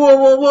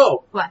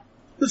 Whoa. What?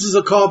 This is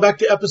a callback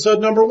to episode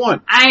number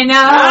 1. I know!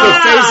 The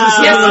phases of the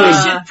moon.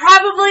 Yes, we should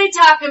probably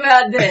talk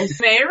about this.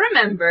 You may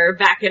remember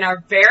back in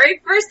our very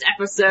first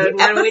episode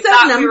when we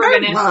thought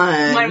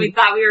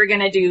we were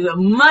gonna do a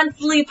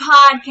monthly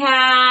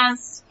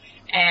podcast,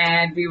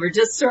 and we were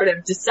just sort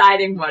of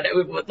deciding what it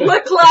would look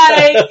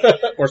like.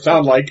 Or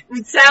sound like.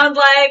 We thought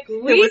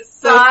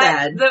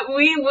that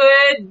we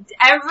would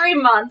every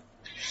month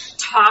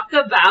talk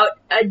about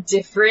a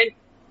different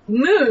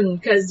moon,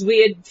 because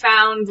we had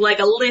found like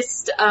a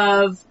list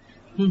of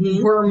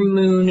worm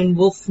moon and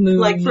wolf moon.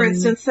 Like, for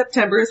instance,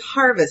 September is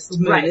harvest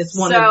moon is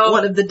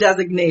one of the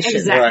designations.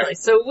 Exactly. Right.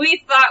 So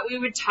we thought we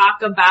would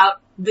talk about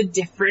the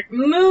different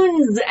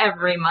moons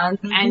every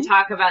month and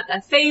talk about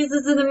the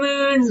phases of the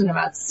moons and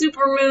about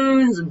super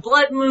moons and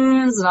blood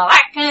moons and all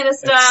that kind of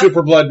stuff.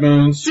 Super blood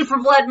moons. Super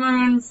blood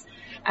moons.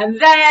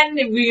 And then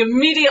we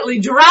immediately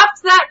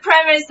dropped that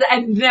premise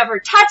and never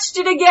touched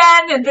it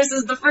again, and this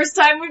is the first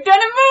time we've done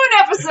a moon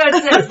episode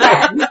since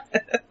then.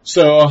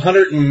 So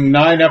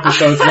 109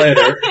 episodes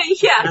later.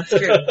 Yeah. That's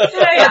true.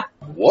 Yeah.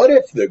 What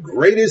if the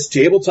greatest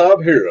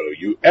tabletop hero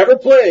you ever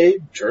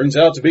played turns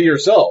out to be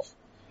yourself?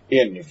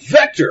 In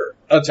Vector,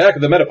 Attack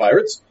of the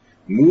Metapirates,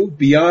 move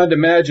beyond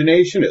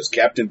imagination as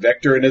Captain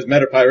Vector and his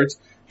Metapirates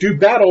do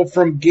battle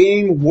from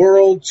game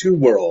world to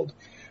world,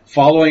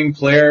 following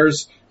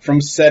players from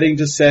setting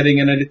to setting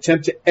in an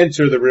attempt to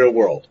enter the real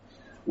world.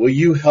 Will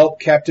you help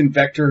Captain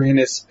Vector in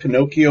his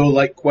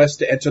Pinocchio-like quest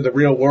to enter the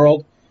real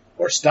world,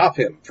 or stop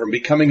him from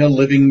becoming a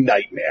living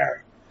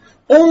nightmare?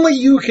 Only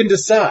you can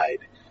decide.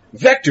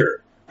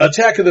 Vector,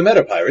 Attack of the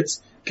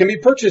Metapirates, can be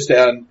purchased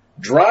on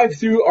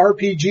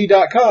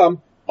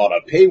drivethrurpg.com on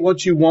a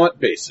pay-what-you-want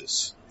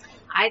basis.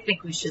 I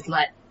think we should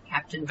let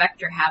Captain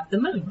Vector have the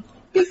moon.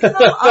 Become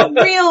a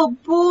real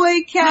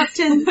boy,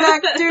 Captain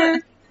Vector.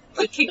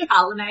 We can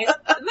colonize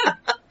the moon.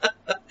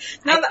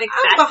 I'm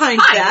behind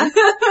that.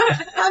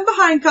 I'm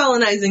behind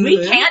colonizing the moon.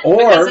 We can't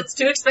because it's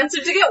too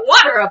expensive to get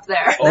water up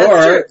there.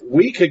 Or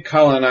we could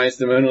colonize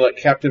the moon and let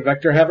Captain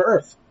Vector have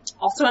Earth.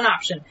 Also an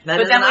option. That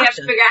but is then an we have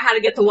option. to figure out how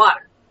to get the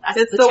water.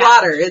 That's the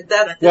water.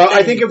 Well,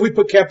 I think if we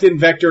put Captain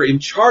Vector in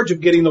charge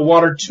of getting the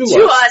water to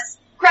us.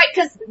 Right,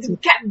 because the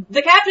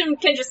captain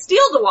can just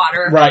steal the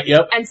water. Right,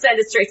 yep. And send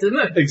it straight to the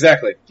moon.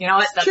 Exactly. You know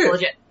what? That's true.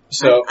 legit.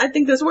 So I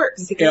think this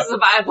works. Because it's a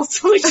viable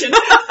solution.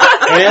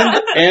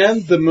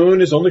 and the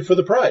moon is only for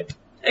the pride.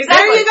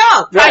 Exactly. There you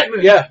go. Pride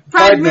moon. Yeah.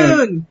 Pride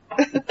moon.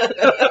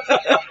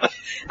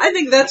 I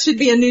think that should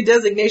be a new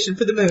designation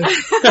for the moon.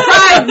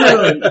 Pride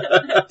moon.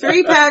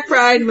 3-pack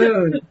Pride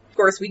moon. Of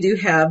course, we do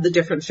have the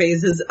different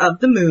phases of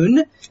the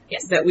moon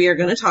that we are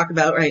going to talk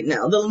about right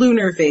now. The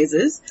lunar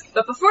phases.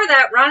 But before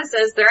that, Ron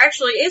says there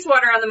actually is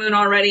water on the moon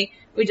already.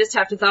 We just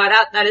have to thaw it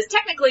out. That is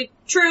technically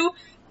true.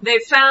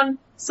 They've found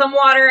some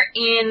water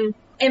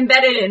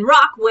embedded in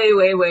rock way,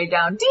 way, way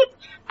down deep.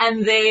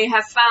 And they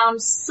have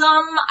found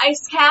some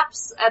ice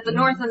caps at the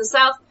north and the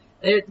south.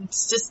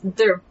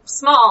 They're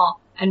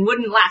small and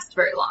wouldn't last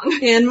very long.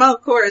 And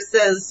Malcora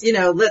says,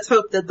 let's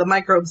hope that the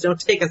microbes don't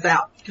take us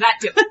out. That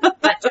too.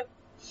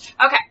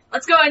 Okay,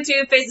 let's go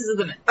into phases of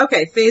the moon.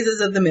 Okay, phases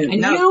of the moon.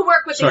 And now, you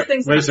work with these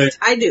things first.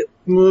 I do.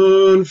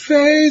 Moon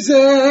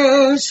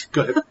phases.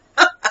 Go ahead.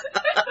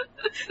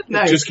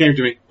 Nice. It just came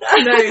to me.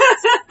 Nice.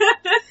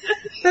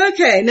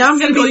 Okay, now I'm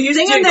going to be Single-use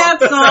singing jingle.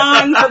 that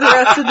song for the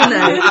rest of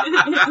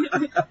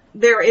the night.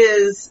 There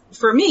is,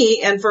 for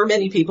me and for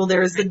many people,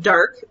 there is the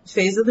dark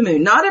phase of the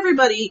moon. Not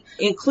everybody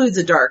includes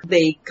a dark.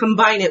 They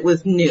combine it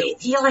with new.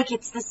 I feel like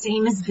it's the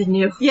same as the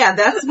new. Yeah,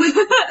 that's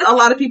what a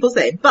lot of people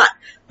say. But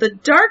the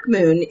dark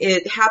moon,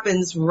 it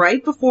happens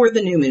right before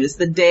the new moon. It's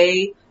the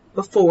day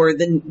before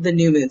the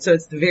new moon. So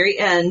it's the very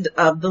end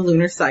of the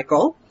lunar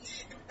cycle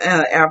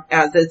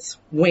as it's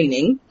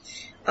waning.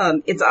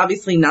 It's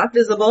obviously not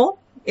visible.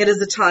 It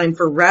is a time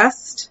for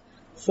rest,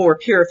 for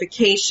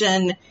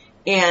purification,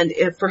 and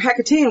for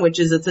Hecatan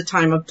witches, it's a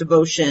time of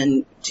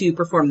devotion to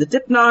perform the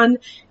Dipnon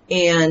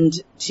and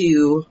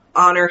to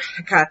honor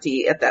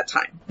Hecate at that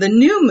time. The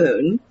new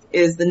moon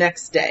is the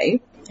next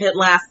day. It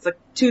lasts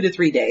 2 to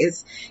 3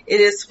 days.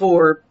 It is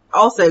for,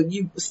 also,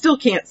 you still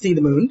can't see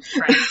the moon.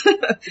 Right.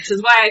 Which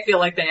is why I feel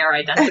like they are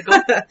identical.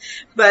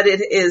 But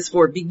it is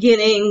for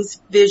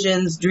beginnings,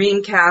 visions,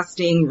 dream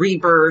casting,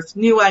 rebirth,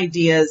 new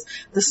ideas,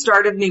 the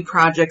start of new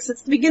projects.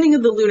 It's the beginning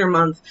of the lunar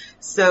month,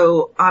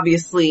 so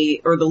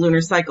obviously, or the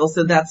lunar cycle,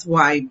 so that's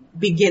why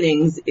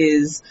beginnings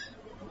is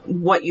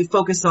what you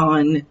focus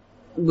on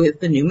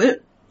with the new moon.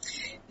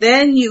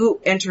 Then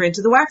you enter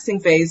into the waxing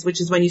phase,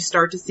 which is when you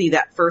start to see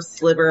that first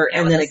sliver, Yeah,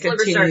 and when then the it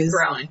sliver continues.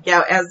 starts growing.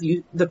 Yeah, as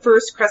the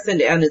first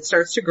crescent and it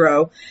starts to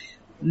grow.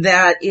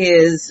 That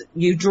is,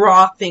 you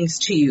draw things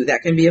to you.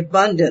 That can be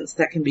abundance.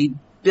 That can be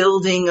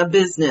building a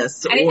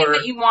business. Anything or,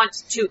 that you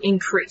want to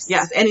increase.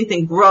 yes,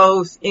 anything,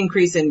 growth,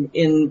 increase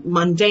in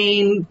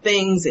mundane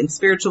things, in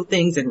spiritual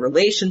things, in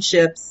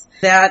relationships.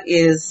 That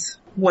is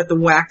what the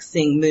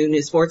waxing moon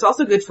is for. It's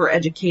also good for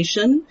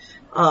education,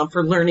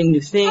 for learning new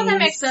things. Oh, that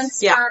makes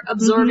sense. Yeah. For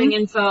absorbing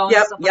info and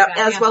Yep, stuff yep, like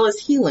that. as well as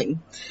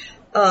healing.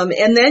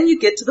 And then you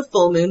get to the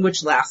full moon,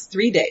 which lasts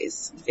 3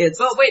 days.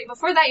 But wait,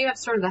 before that you have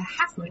sort of the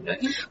half moon,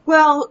 don't you?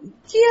 Well,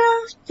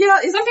 yeah.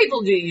 Some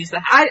people do use the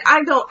half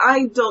moon.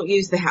 I don't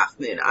use the half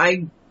moon.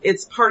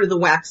 It's part of the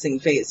waxing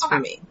phase for Okay.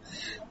 me.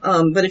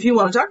 But if you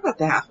want to talk about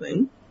the half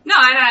moon, No,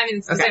 I mean,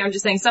 it's the Okay. same. I'm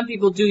just saying some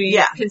people do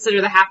Yeah.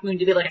 consider the half moon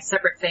to be like a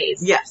separate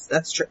phase. yes,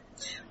 that's true.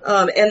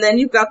 And then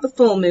you've got the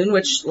full moon,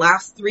 which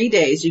lasts 3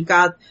 days. You've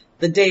got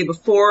the day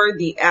before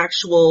the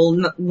actual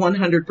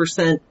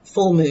 100%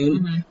 full moon.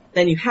 Mm-hmm.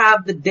 Then you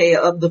have the day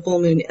of the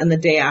full moon and the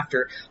day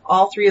after.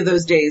 All 3 of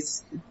those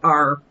days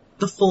are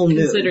the full moon.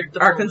 Considered the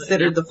full moon,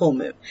 yeah. the full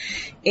moon.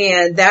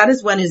 And that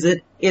is when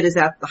it is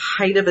at the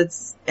height of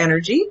its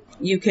energy.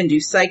 You can do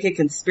psychic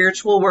and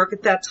spiritual work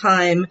at that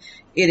time.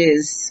 It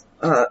is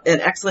an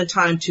excellent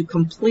time to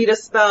complete a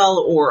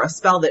spell, or a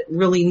spell that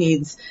really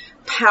needs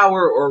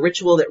power, or a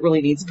ritual that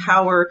really needs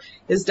power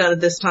is done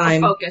at this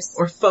time.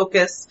 Or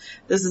focus.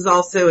 This is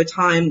also a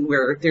time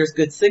where there's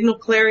good signal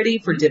clarity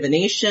for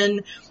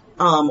divination,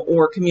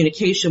 or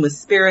communication with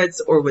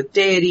spirits or with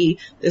deity.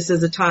 This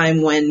is a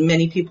time when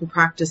many people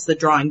practice the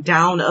drawing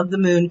down of the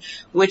moon,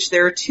 which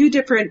there are 2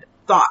 different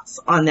thoughts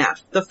on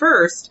that. The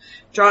first,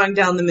 drawing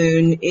down the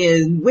moon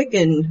in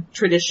Wiccan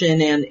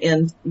tradition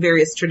and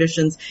various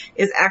traditions,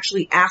 is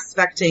actually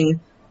aspecting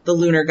the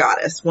lunar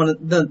goddess, one of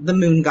the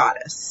moon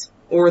goddess,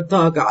 or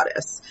the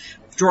goddess,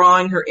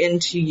 drawing her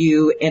into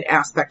you and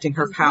aspecting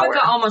her power.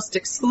 Wicca almost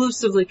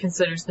exclusively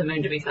considers the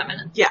moon to be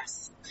feminine.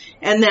 Yes.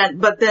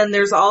 But then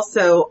there's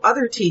also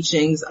other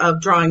teachings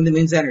of drawing the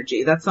moon's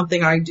energy. That's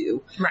something I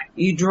do. Right.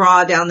 You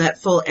draw down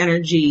that full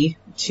energy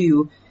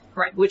to...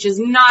 Right, which is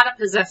not a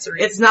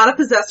possessory. It's not a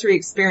possessory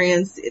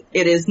experience.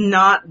 It is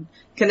not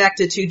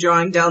connected to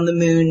drawing down the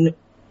moon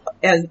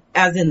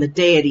as in the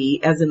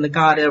deity, as in the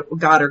god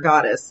or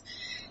goddess.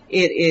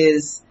 It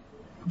is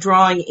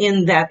drawing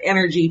in that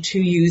energy to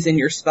use in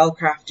your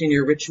spellcraft and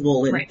your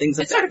ritual and Right. things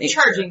of It's that sort of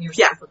nature. charging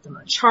yourself with the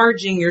moon.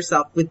 Charging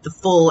yourself with the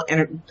full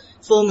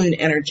moon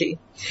energy.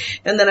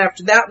 And then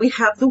after that we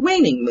have the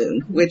waning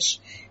moon, which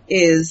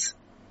is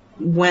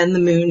when the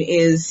moon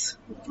is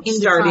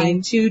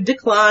starting to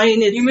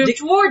decline. You move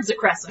towards the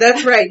crescent.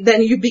 That's right.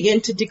 Then you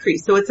begin to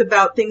decrease. So it's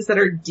about things that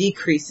are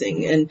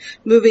decreasing and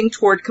moving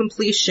toward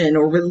completion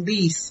or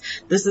release.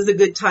 This is a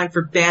good time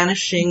for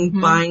banishing,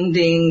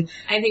 binding,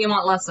 Anything you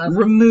want less of.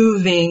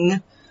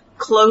 removing,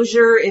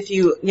 closure if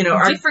you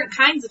are... Different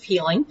kinds of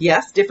healing.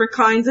 Yes, different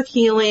kinds of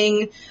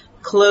healing,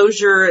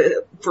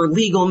 closure for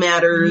legal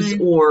matters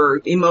or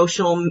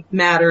emotional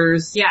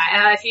matters.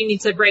 Yeah, if you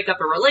need to break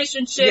up a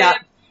relationship. Yeah.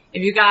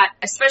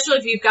 Especially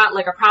if you've got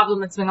like a problem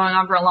that's been going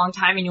on for a long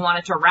time and you want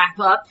it to wrap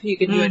up, you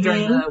could do it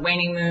during the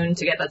waning moon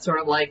to get that sort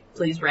of like,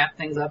 please wrap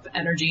things up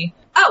energy.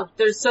 Oh,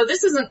 so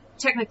this isn't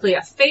technically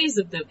a phase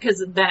of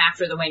because then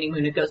after the waning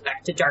moon it goes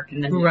back to dark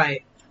and then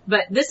Right.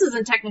 But this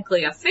isn't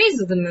technically a phase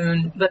of the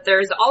moon, but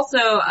there's also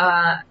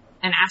an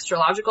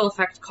astrological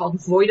effect called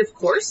void of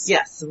course.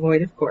 Yes,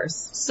 void, of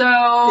course. So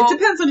It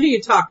depends on who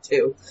you talk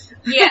to.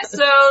 yeah,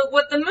 so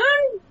what the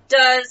moon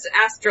does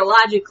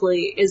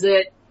astrologically is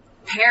it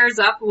pairs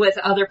up with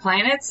other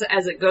planets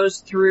as it goes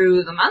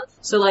through the month.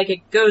 So like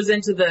it goes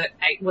into the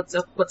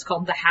what's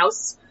called the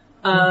house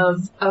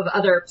of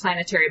other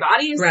planetary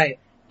bodies. Right.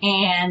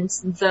 And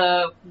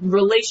the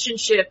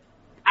relationship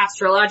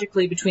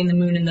astrologically between the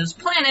moon and those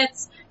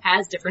planets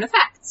has different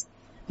effects.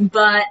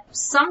 But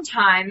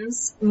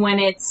sometimes when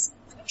it's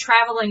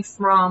traveling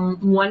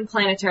from one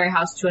planetary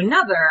house to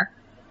another,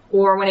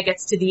 or when it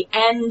gets to the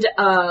end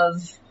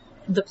of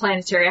the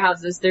planetary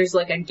houses, there's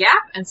like a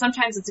gap, and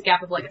sometimes it's a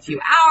gap of like a few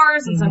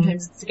hours, and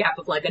sometimes it's a gap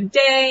of like a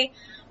day,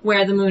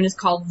 where the moon is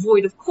called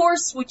void of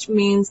course, which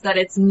means that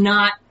it's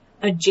not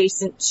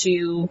adjacent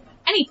to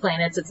any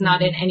planets, it's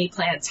not in any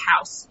planet's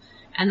house.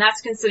 And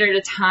that's considered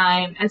a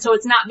time, and so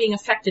it's not being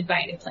affected by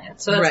any planet.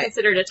 So that's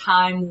considered a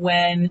time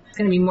when it's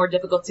going to be more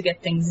difficult to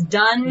get things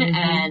done,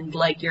 and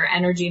like your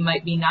energy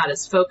might be not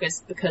as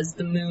focused because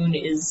the moon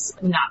is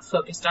not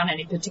focused on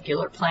any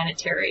particular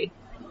planetary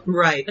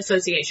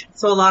association.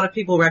 So a lot of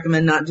people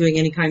recommend not doing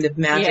any kind of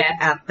magic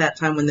at that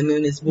time when the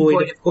moon is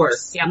void of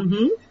course. Yeah.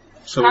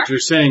 So what you're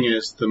saying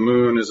is the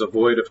moon is a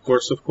void of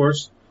course, of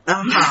course? There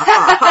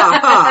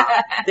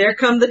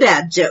come the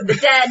dad jokes. The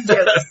dad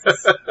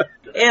jokes.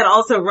 And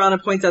also, Rana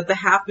points out the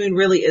half moon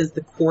really is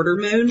the quarter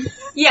moon.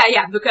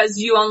 Yeah, because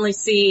you only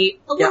see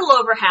a little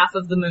over half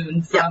of the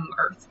moon from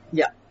Earth.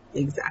 Yeah,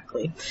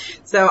 exactly.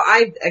 So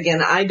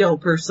I don't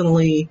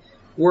personally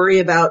worry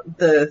about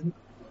the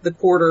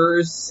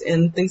quarters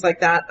and things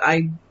like that.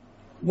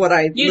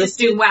 You just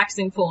do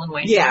waxing full and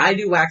waning. Yeah, I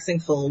do waxing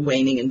full,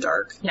 waning, and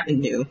dark and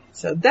new.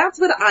 So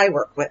that's what I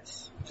work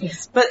with.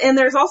 Yes. And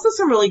there's also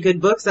some really good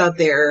books out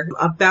there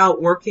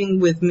about working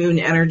with moon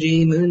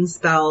energy, moon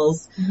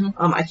spells.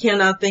 I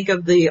cannot think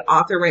of the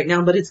author right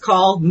now, but it's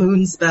called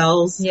Moon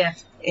Spells. Yeah.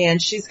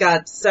 And she's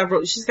got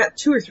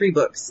 2 or 3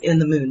 books in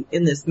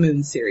this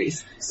moon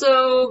series.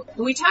 So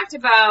we talked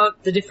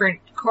about the different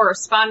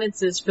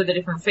correspondences for the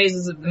different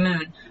phases of the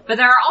moon, but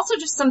there are also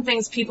just some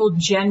things people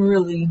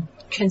generally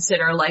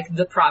consider like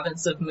the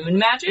province of moon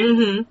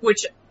magic,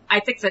 which I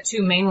think the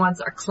 2 main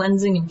ones are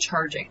cleansing and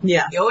charging.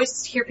 Yeah. You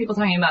always hear people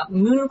talking about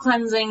moon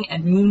cleansing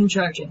and moon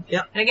charging.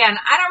 Yep. And again,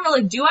 I don't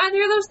really do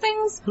either of those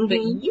things, but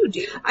you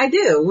do. I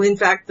do. In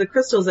fact, the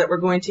crystals that we're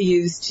going to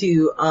use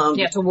to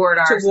ward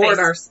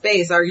our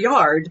space, our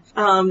yard,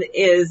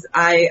 is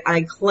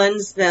I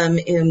cleansed them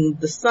in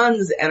the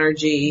sun's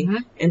energy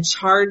and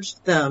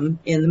charged them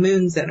in the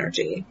moon's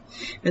energy.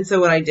 And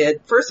so what I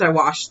did, first I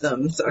washed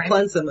them, so I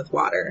cleansed them with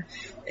water.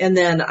 And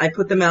then I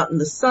put them out in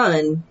the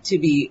sun to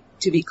be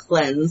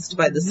cleansed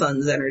by the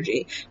sun's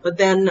energy. But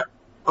then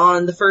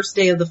on the first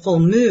day of the full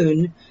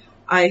moon,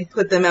 I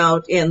put them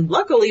out, and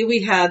luckily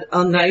we had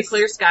a nice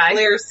clear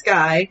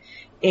sky.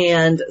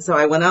 And so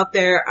I went out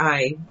there,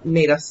 I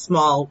made a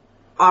small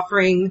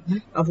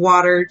offering of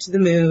water to the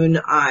moon.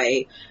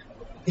 I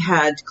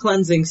had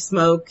cleansing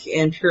smoke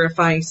and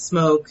purifying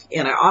smoke,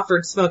 and I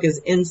offered smoke as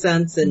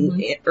incense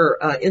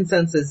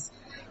incense as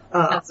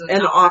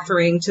an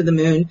offering to the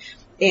moon,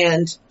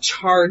 and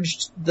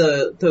charged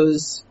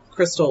those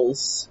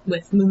crystals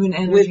with moon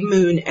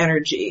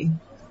energy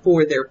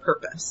for their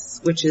purpose,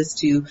 which is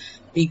to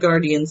be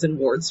guardians and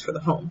wards for the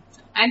home.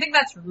 I think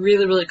that's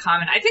really, really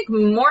common. I think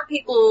more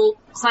people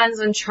cleanse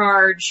and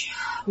charge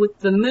with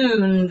the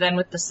moon than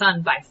with the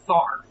sun by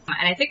far.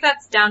 And I think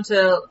that's down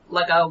to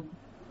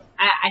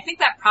I think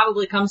that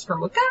probably comes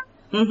from Wicca,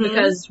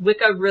 because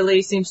Wicca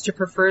really seems to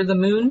prefer the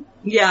moon.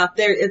 Yeah,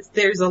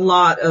 there's a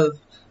lot of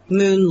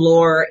moon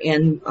lore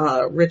and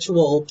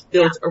ritual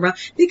built around,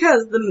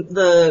 because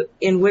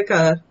in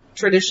Wicca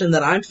tradition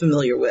that I'm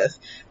familiar with,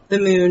 the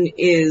moon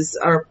is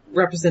a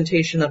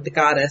representation of the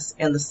goddess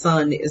and the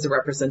sun is a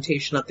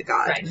representation of the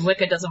god. Right, and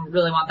Wicca doesn't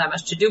really want that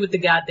much to do with the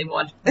god, they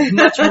want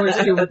much more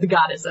to do with the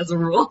goddess as a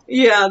rule.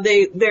 Yeah,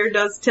 there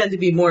does tend to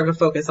be more of a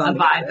focus on the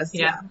goddess.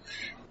 Yeah.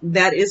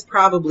 That is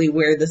probably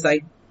where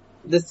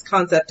this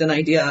concept and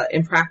idea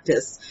and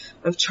practice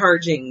of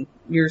charging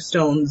your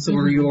stones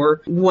or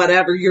your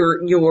whatever,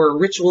 your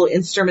ritual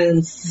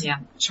instruments,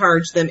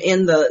 charge them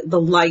in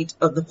the light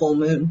of the full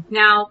moon.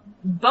 Now,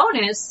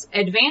 bonus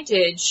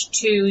advantage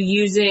to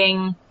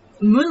using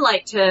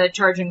moonlight to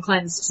charge and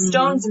cleanse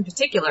stones in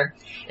particular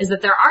is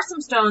that there are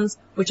some stones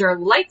which are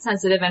light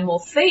sensitive and will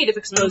fade if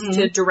exposed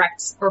to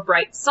direct or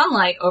bright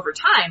sunlight over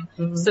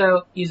time.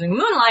 So using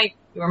moonlight,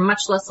 you are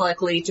much less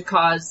likely to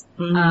cause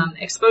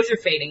exposure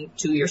fading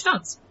to your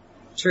stones.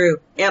 True.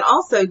 And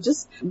also,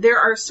 there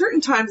are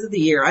certain times of the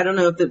year, I don't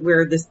know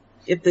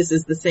if this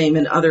is the same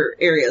in other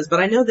areas, but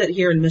I know that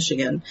here in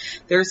Michigan,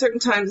 there are certain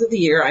times of the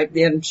year,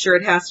 I'm sure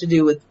it has to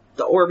do with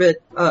the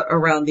orbit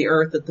around the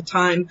Earth at the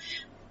time,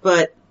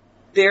 but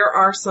there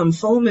are some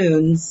full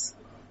moons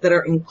that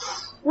are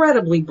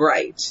incredibly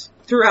bright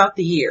throughout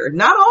the year.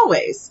 Not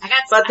always,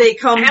 but they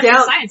come down.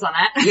 Some science on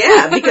that.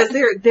 Yeah, because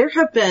there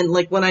have been,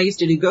 like when I used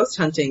to do ghost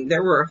hunting,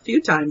 there were a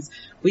few times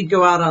we'd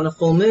go out on a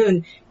full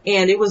moon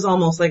and it was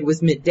almost like it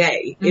was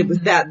midday. It was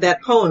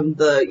that poem,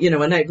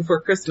 A Night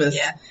Before Christmas.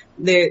 Yeah.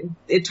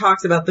 It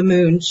talks about the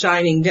moon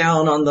shining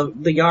down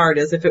on the yard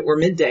as if it were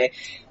midday.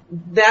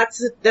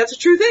 That's a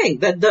true thing.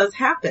 That does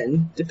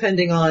happen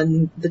depending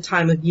on the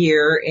time of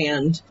year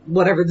and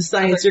whatever the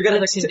science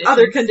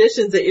other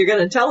conditions that you're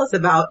going to tell us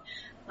about.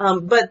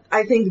 But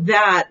I think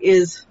that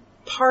is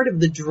part of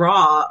the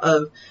draw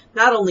of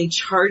not only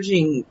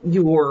charging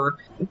your,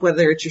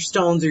 whether it's your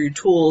stones or your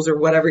tools or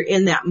whatever,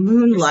 in that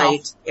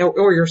moonlight,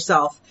 or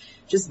yourself,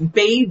 just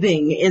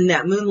bathing in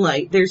that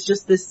moonlight. There's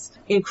just this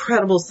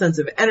incredible sense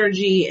of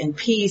energy and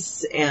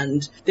peace,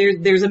 and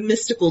there's a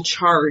mystical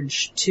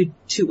charge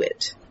to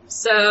it.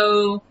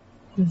 So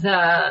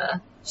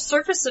the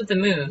surface of the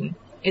moon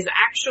is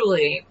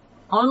actually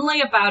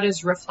only about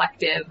as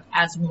reflective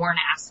as worn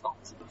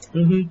asphalt.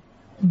 Mm-hmm.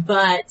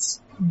 But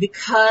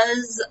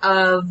because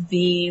of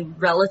the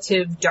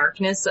relative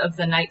darkness of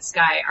the night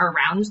sky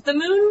around the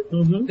moon,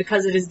 Mm-hmm.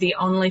 because it is the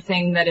only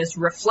thing that is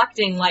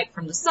reflecting light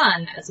from the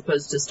sun, as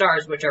opposed to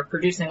stars, which are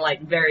producing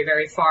light very,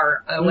 very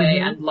far away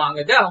Mhm. and long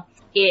ago,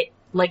 it,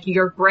 like,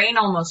 your brain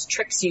almost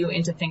tricks you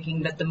into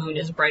thinking that the moon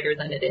is brighter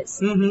than it is.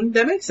 Mm-hmm.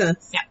 That makes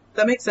sense. Yeah.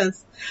 That makes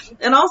sense.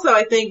 And also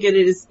I think it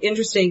is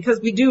interesting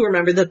because we do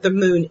remember that the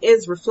moon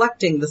is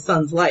reflecting the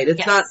sun's light. It's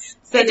Yes. not It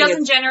sending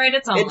doesn't generate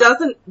its own It light.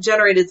 doesn't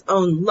generate its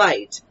own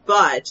light,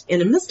 but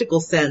in a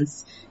mystical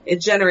sense, it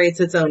generates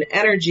its own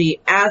energy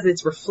as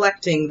it's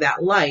reflecting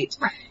that light.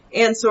 Right.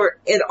 And so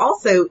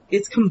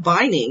it's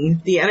combining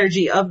the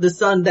energy of the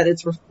sun that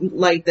it's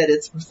light that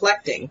it's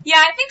reflecting. Yeah,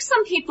 I think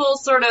some people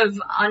sort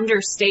of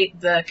understate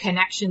the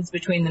connections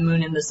between the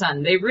moon and the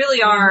sun. They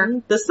really are.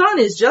 The sun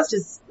is just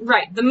as,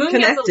 Right. The moon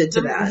Connected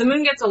to that. The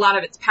moon gets a lot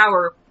of its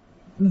power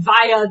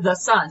via the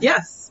sun.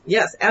 yes,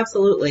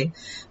 absolutely.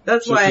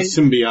 That's So why it's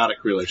a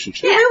symbiotic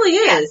relationship. it really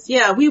is.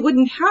 Yeah, we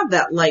wouldn't have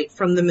that light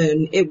from the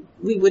moon.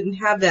 We wouldn't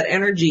have that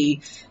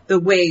energy the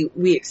way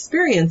we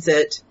experience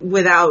it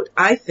without,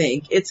 I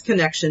think, its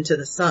connection to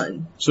the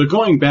sun. So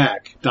going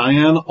back,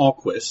 Diane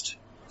Ahlquist is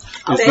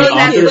Thank the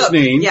you. author's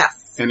name.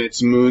 Yes. And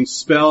it's Moon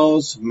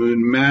Spells,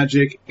 Moon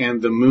Magic,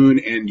 and the Moon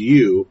and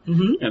You.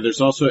 Mm-hmm. And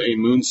there's also a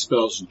Moon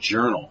Spells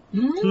journal.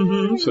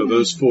 Mm-hmm. So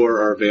those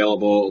 4 are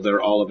available.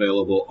 They're all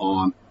available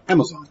on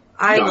Amazon.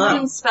 I Dot love.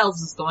 Moon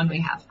Spells is the one we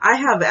have. I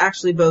have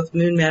actually both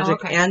Moon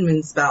Magic Okay. and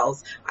Moon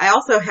Spells. I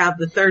also have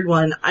the third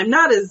one. I'm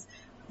not as,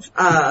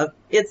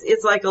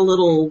 it's like a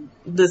little,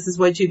 this is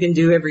what you can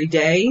do every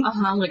day.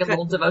 Like a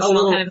little A devotional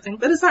little- kind of thing.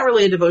 But it's not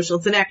really a devotional.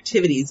 It's an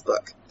activities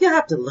book. You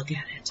have to look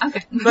at it.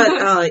 Okay.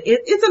 But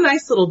it's a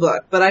nice little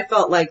book. But I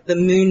felt like the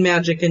Moon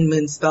Magic and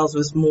Moon Spells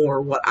was more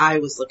what I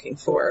was looking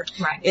for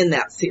Right. in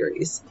that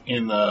series.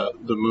 In the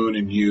Moon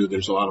and You,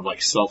 there's a lot of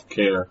like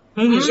self-care.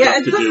 Yeah, Stuff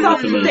it's to a do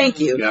self. with the moon. Thank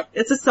you. Yep.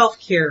 It's a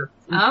self-care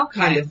Okay.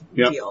 kind of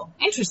Yep. deal.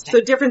 Interesting.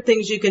 So different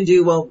things you can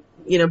do. Well,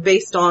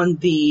 based on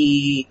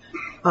the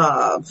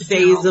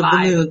phase of the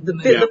vibe moon, of the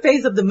moon. Yeah. the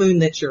phase of the moon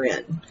that you're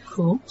in.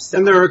 Cool. So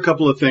And there are a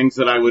couple of things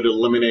that I would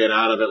eliminate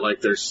out of it,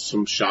 like there's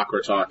some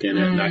chakra talk in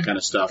it and that kind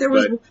of stuff. there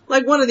was But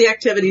like one of the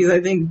activities.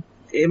 I think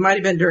it might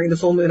have been during the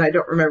full moon. I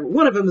don't remember.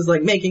 One of them was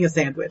like making a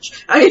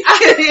sandwich. I mean,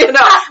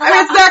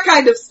 it's that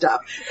kind of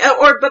stuff.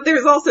 But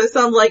there's also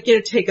some like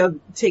take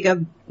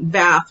a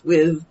bath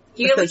with.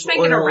 Do you at least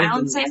essential make it a oils round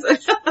and-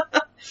 sandwich?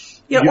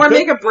 You or could.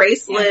 make a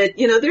bracelet.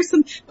 There's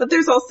some, but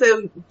there's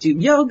also do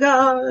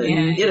yoga.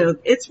 And, Yeah.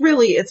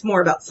 it's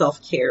more about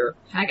self-care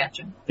I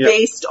gotcha. Yep.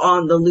 based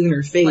on the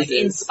lunar phases. Like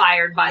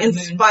inspired by the moon.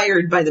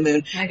 Inspired by the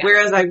moon. I gotcha.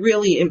 Whereas I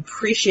really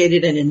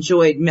appreciated and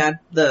enjoyed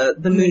the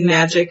moon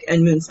magic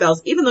and moon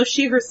spells, even though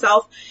she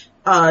herself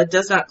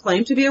does not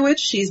claim to be a witch.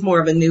 She's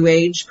more of a new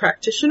age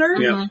practitioner,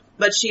 Yeah.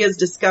 but she has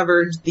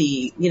discovered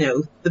the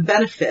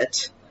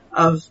benefit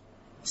of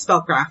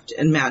spellcraft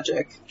and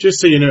magic. just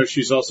so you know,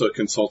 she's also a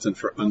consultant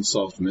for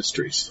Unsolved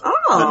Mysteries.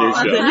 Oh, The new the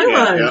show. new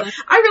Yeah, one. yeah.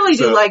 I really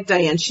do So- like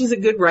Diane. She's a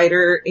good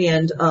writer,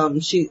 and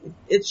she's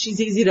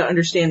easy to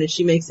understand, and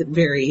she makes it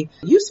very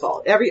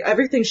useful.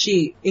 Everything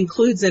she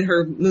includes in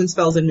her moon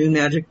spells and moon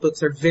magic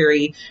books are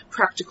very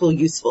practical,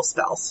 useful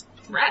spells.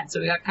 Rad. So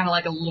we got kind of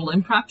like a little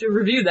impromptu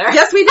review there.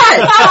 Yes, we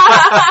did.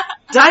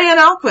 Diane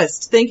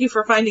Ahlquist, thank you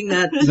for finding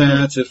that.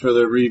 That's it for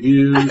the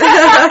review.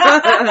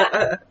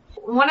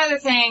 One other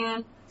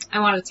thing I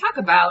wanted to talk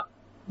about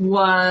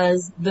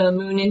was the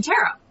moon in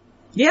tarot.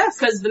 Yes,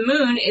 Because the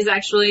moon is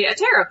actually a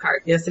tarot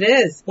card. yes, it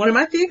is one of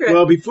my favorites.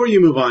 Well, before you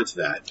move on to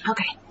that,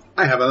 Okay.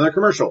 I have another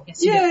commercial.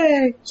 Yes, you do.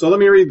 Yay! So let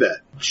me read that.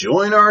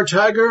 Join our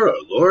tiger,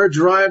 Allure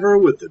Driver,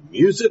 with the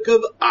music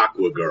of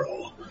Aqua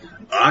Girl.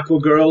 Aqua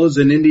Girl is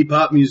an indie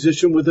pop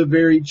musician with a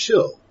very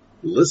chill,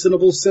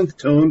 listenable synth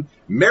tone,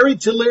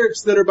 married to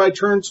lyrics that are by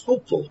turns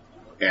hopeful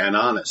and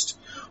honest.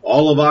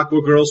 All of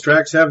Aqua Girl's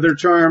tracks have their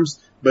charms,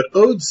 but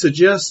odes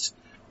suggest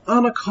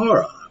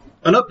Anakara,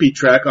 an upbeat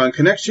track on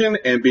connection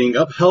and being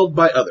upheld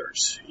by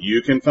others.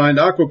 You can find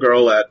Aqua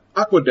Girl at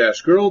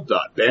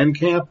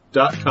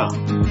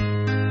aqua-girl.bandcamp.com.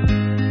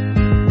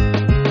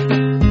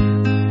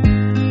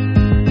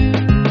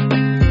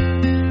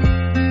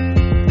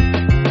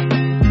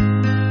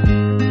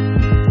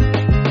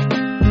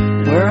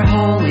 We're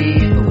holy,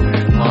 but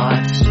we're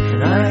lost.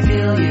 And I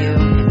feel you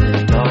in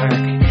the dark,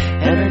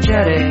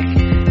 energetic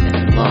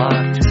and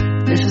locked.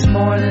 This is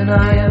more than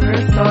I ever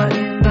thought,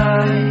 and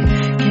I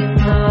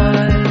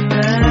cannot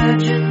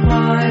imagine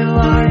my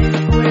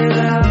life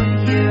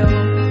without you.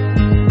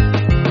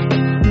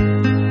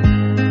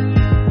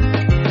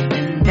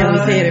 And we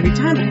say it every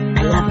time.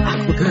 I love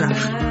Aqua Girl.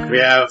 Yeah. We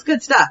have. It's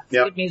good stuff.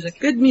 Yep. Good music.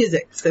 Good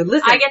music. So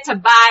listen. I get to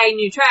buy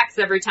new tracks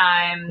every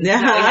time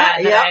that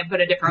I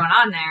put a different one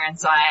on there, and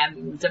so I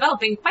am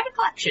developing quite a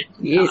collection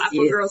of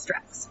Apple Girls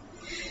tracks.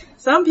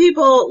 Some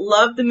people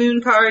love the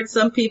moon card.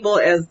 Some people,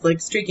 as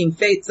like Streaking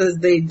Fate says,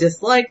 they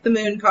dislike the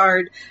moon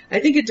card. I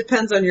think it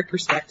depends on your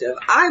perspective.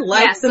 I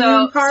like the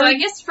moon card. So I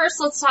guess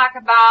first let's talk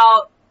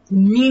about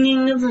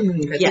meaning of the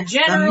moon card. Yes, the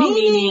general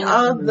meaning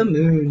of the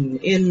moon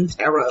in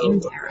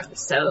tarot.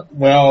 So,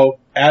 Well,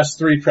 Ask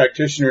 3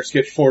 practitioners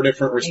get 4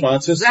 different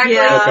responses. Exactly.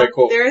 Yeah, Okay,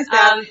 cool. there is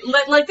that.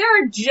 like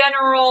there are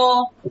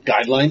general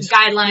Guidelines?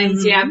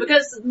 guidelines, yeah,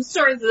 because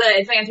sort of the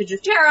advantage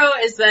of tarot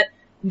is that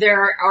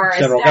there are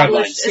General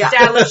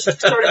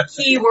established sort of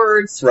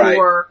keywords Right.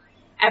 for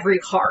every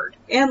card.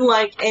 And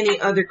like any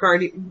other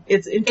card,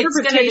 its It's going to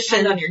interpretation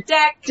depend on your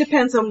deck.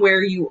 depends on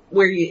where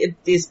it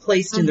is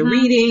placed in the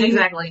reading.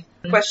 Exactly.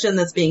 Question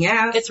that's being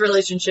asked. Its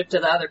relationship to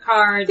the other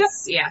cards. Yep.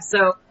 Yeah,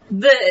 so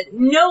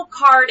no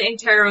card in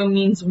tarot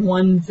means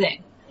one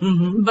thing.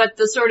 Mm-hmm. But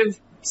the sort of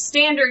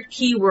standard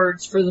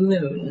keywords for the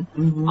moon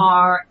Mm-hmm.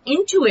 are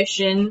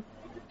intuition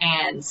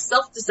and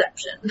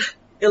self-deception.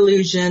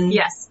 Illusion.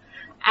 Yes.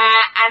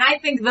 And I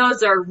think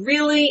those are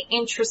really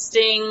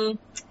interesting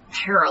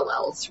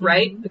parallels,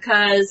 right?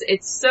 Because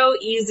it's so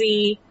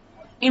easy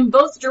in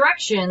both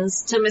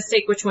directions to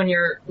mistake which one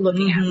you're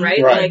looking at,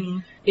 right? Right.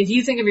 Like, if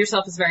you think of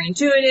yourself as very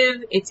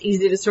intuitive, it's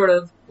easy to sort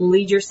of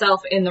lead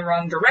yourself in the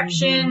wrong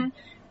direction.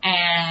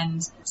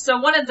 And so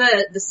one of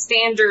the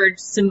standard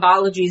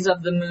symbologies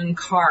of the moon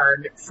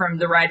card from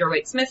the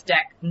Rider-Waite-Smith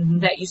deck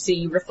that you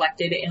see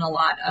reflected in a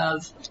lot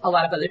of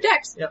other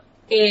decks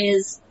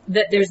is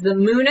that there's the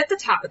moon at the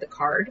top of the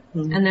card,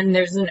 and then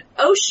there's an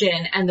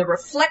ocean and the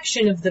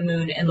reflection of the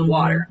moon in the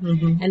water.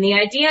 And the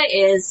idea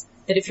is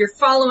that if you're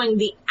following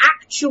the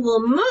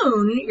actual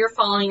moon, you're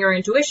following your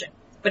intuition.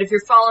 But if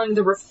you're following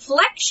the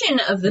reflection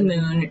of the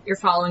moon, you're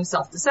following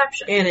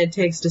self-deception. And it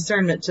takes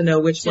discernment to know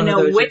which one of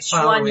those which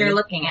you're one you're following.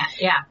 looking at.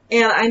 Yeah.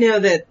 And I know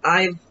that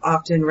I've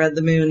often read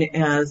the moon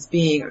as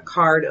being a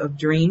card of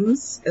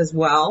dreams as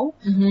well,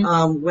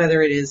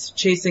 whether it is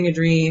chasing a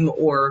dream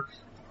or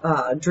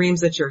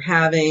dreams that you're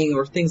having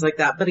or things like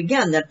that. But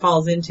again, that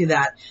falls into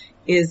that.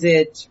 Is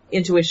it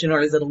intuition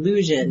or is it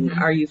illusion?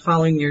 Are you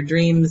following your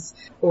dreams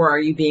or are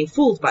you being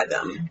fooled by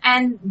them?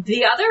 And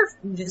the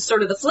other,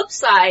 sort of the flip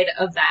side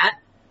of that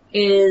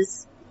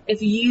is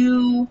if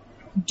you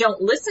don't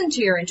listen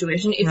to your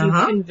intuition, if you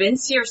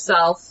convince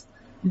yourself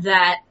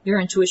that your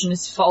intuition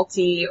is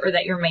faulty or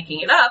that you're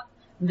making it up,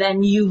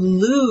 then you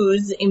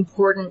lose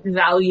important,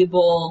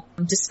 valuable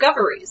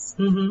discoveries.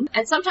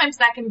 And sometimes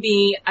that can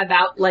be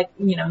about not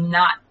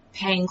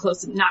paying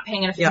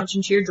enough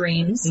attention to your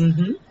dreams.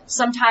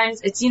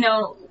 Sometimes it's,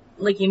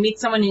 like you meet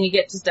someone and you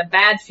get just a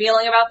bad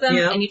feeling about them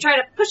and you try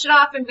to push it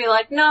off and be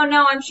like, no,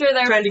 I'm sure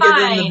they're Trying to fine.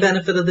 give them the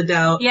benefit of the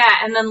doubt. Yeah,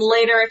 and then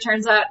later it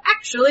turns out,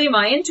 actually,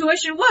 my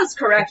intuition was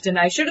correct and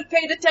I should have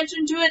paid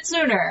attention to it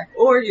sooner.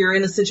 Or you're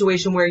in a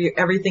situation where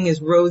everything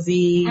is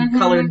rosy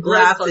colored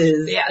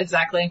glasses. Yeah,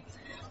 exactly.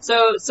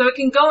 So it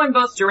can go in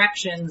both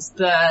directions.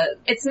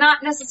 It's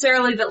not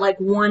necessarily that like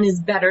one is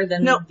better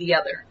than the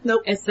other.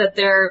 Nope. It's that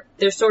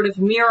they're sort of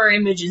mirror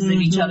images of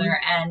each other,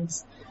 and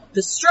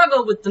the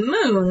struggle with the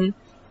moon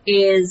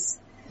is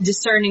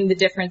discerning the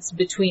difference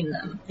between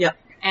them. Yep.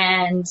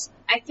 And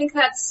I think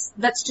that's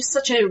just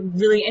such a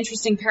really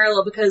interesting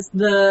parallel because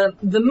the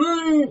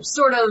moon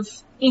sort of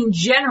in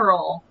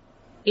general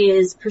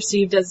is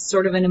perceived as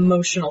sort of an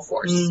emotional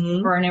force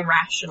or an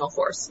irrational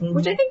force,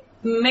 which I think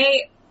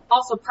may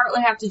also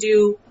partly have to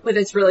do with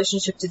its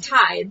relationship to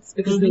tides,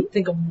 because we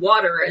think of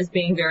water as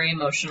being very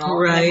emotional.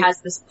 Right. And it has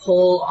this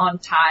pull on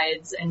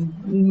tides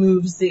and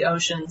moves the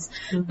oceans.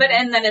 And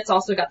then it's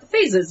also got the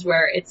phases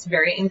where it's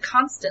very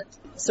inconstant.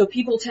 So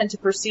people tend to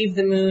perceive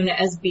the moon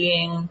as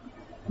being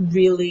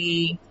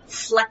really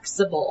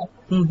flexible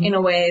in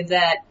a way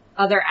that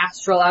other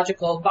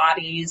astrological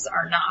bodies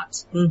are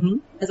not.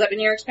 Has that been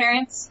your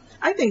experience?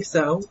 I think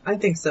so.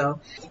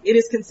 It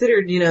is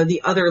considered,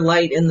 the other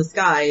light in the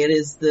sky. It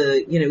is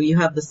you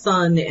have the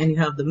sun and you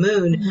have the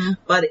moon,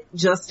 but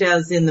just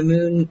as in the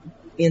moon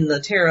in the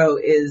tarot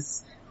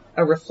is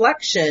a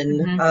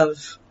reflection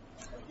of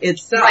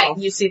itself. Right.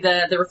 You see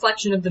the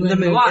reflection of the moon, in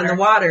the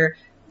water.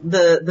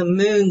 The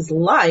moon's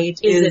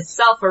light is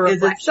itself a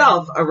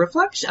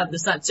reflection of the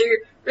sun. So you're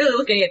really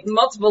looking at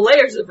multiple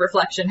layers of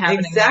reflection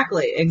happening.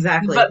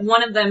 Exactly. But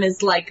one of them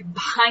is like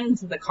behind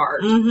the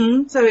card.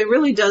 So it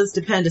really does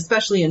depend,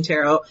 especially in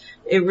tarot,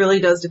 it really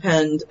does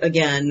depend,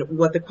 again,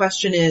 what the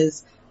question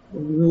is,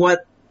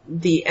 what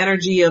the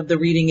energy of the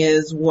reading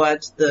is,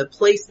 what the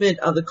placement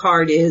of the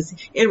card is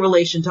in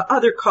relation to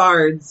other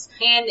cards.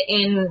 And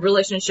in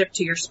relationship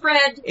to your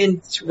spread.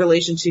 In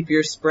relationship to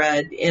your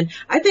spread. And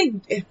I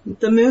think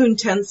the moon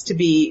tends to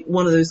be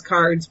one of those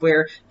cards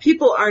where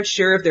people aren't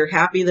sure if they're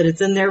happy that it's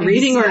in their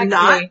reading or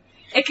not.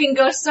 It can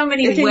go so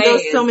many ways. It can go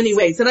so many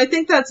ways. And I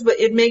think that's what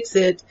it makes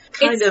it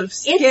kind of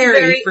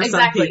scary for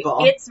some people.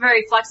 It's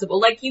very flexible.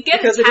 Like, you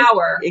get Because a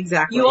tower.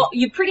 Exactly.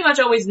 You pretty much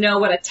always know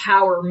what a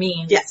tower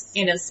means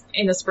in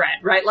a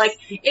spread, right? Like,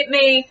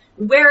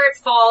 where it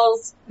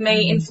falls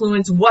may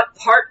influence what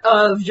part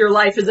of your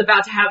life is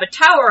about to have a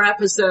tower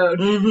episode,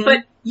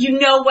 but you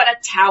know what a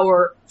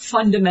tower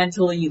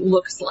fundamentally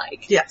looks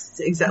like. Yes,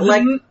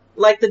 exactly.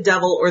 Like the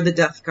devil or the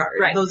death card.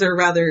 Right. Those are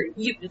rather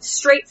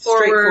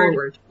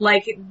straightforward.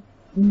 Like,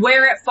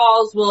 where it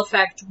falls will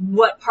affect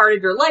what part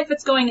of your life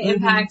it's going to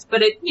impact,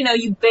 but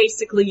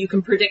you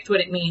can predict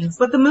what it means.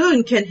 But the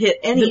moon can hit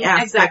any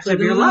aspect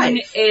of your life.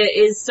 The moon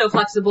is so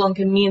flexible and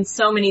can mean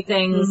so many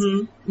things,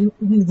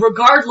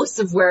 regardless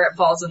of where it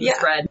falls in the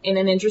spread. In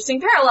an interesting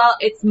parallel,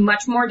 it's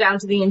much more down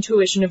to the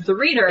intuition of the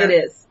reader. It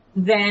is.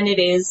 Than it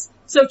is.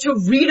 So to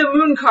read a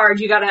moon card,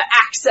 you gotta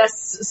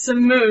access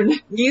some moon.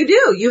 You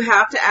do. You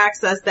have to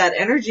access that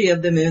energy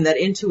of the moon, that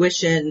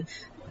intuition,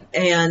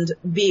 and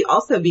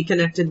also be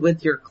connected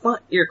with your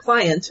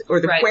client or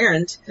the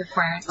querent. Your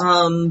querent.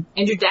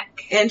 And your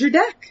deck. And your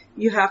deck.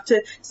 You have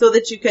to, so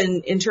that you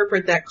can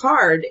interpret that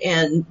card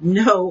and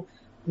know,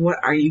 what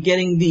are you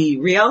getting, the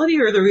reality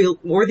or the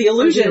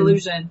illusion? The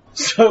illusion.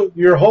 So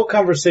your whole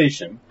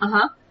conversation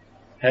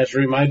has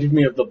reminded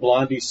me of the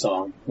Blondie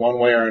song, One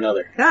Way or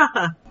Another.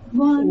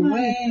 One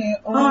way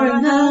or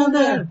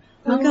another,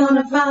 I'm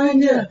gonna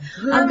find you.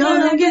 I'm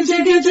gonna get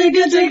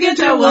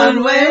you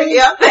one way.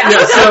 Yep.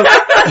 Yeah,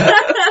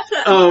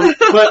 so,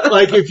 but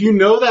like, if you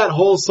know that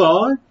whole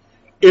song,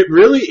 it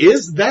really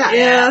is that.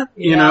 Yeah.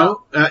 You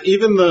know,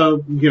 even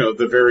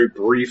the very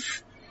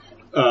brief,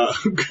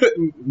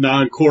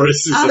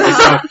 non-choruses of the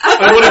song.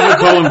 I wouldn't even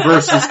call them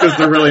verses because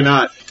they're really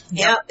not.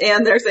 Yep,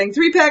 and they're saying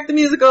 3-Pack the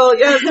musical,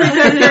 yes,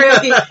 3-Pack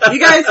karaoke. You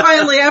guys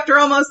finally, after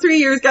almost 3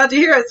 years, got to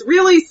hear us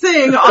really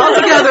sing all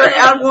together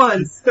at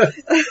once.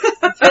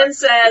 Finn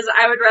says,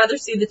 I would rather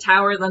see the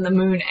tower than the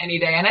moon any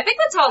day. And I think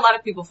that's how a lot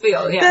of people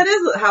feel, yeah. That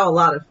is how a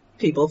lot of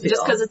people feel.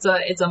 Just because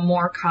it's a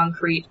more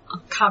concrete,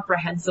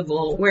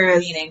 comprehensible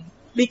meaning.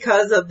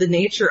 Because of the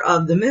nature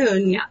of the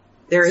moon,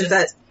 there is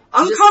that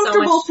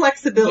uncomfortable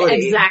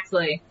flexibility. Yeah,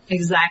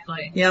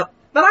 exactly. Yep.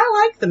 But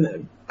I like the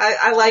moon.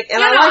 I like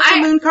the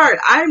moon card.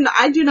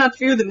 I do not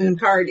fear the moon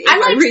card in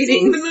my readings.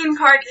 Seeing the moon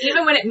card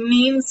even when it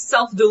means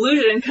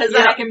self-delusion, because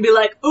then I can be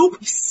like,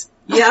 oops.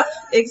 Yep,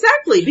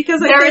 exactly.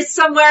 Because there is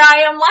somewhere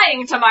I am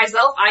lying to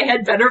myself. I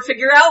had better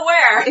figure out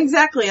where.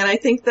 Exactly, and I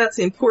think that's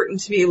important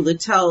to be able to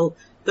tell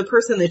the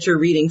person that you're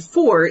reading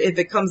for, if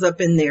it comes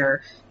up in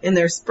their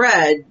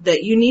spread,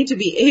 that you need to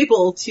be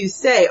able to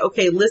say,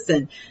 okay,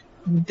 listen,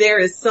 there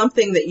is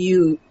something that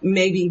you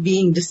may be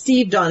being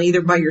deceived on,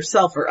 either by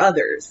yourself or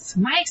others.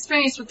 My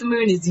experience with the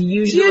moon is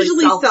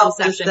usually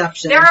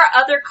self-deception. There are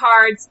other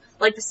cards,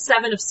 like the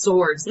Seven of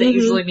Swords, that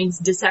usually means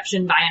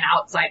deception by an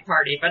outside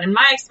party. But in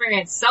my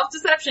experience,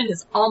 self-deception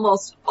is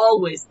almost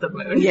always the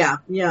moon.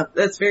 Yeah,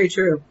 that's very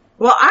true.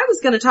 Well, I was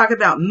going to talk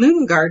about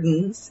moon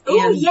gardens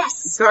and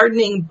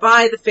gardening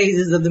by the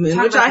phases of the moon,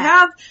 which I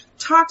have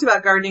talked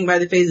about gardening by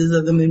the phases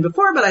of the moon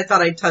before, but I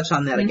thought I'd touch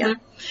on that again.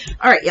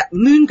 All right,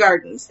 moon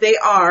gardens. They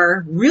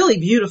are really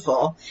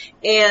beautiful,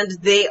 and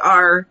they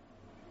are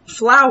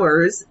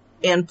flowers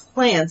and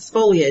plants,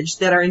 foliage,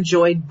 that are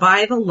enjoyed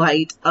by the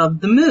light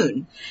of the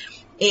moon.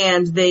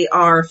 And they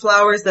are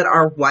flowers that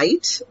are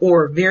white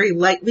or very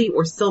lightly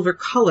or silver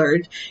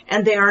colored,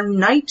 and they are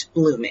night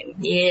blooming.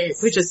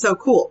 Yes. Which is so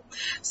cool.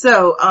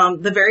 So,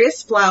 the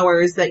various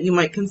flowers that you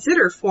might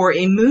consider for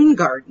a moon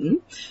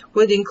garden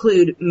would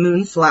include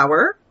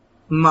moonflower,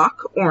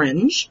 mock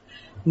orange,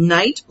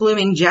 night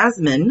blooming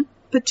jasmine,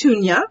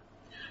 petunia,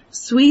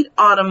 sweet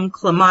autumn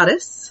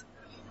clematis,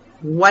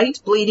 white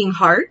bleeding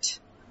heart,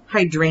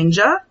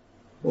 hydrangea,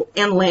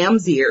 and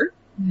lamb's ear.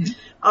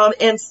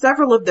 And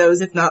several of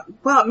those, if not,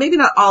 well, maybe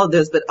not all of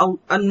those, but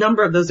a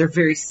number of those are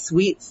very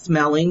sweet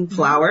smelling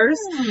flowers.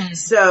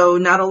 So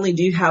not only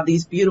do you have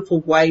these beautiful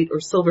white or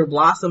silver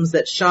blossoms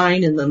that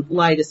shine in the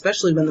light,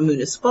 especially when the moon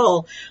is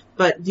full,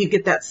 but you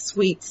get that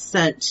sweet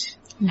scent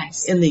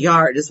in the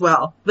yard as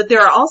well. But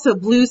there are also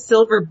blue,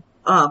 silver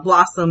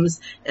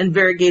blossoms and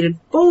variegated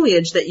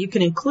foliage that you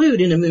can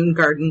include in a moon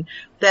garden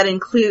that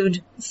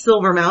include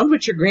silver mound,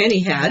 which your granny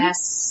had.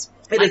 Yes.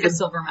 It is a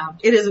silver mound.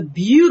 It is a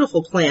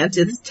beautiful plant.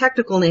 Its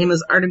technical name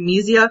is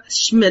Artemisia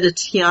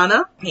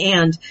schmidtiana,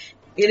 and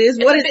it is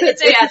what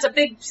it's a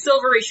big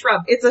silvery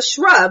shrub. It's a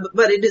shrub,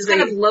 but it is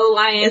kind of low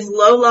lying. It's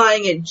low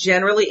lying.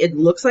 It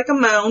looks like a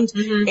mound,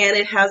 and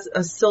it has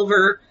a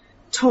silver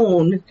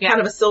tone, kind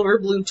of a silver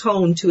blue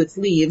tone to its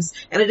leaves,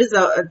 and it is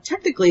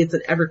technically it's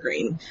an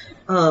evergreen.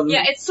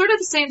 It's sort of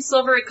the same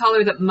silvery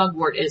color that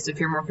mugwort is, if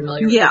you're more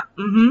familiar with it.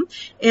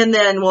 And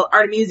then,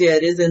 Artemisia,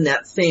 it is in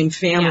that same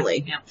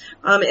family.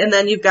 And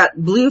then you've got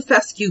blue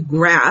fescue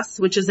grass,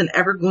 which is an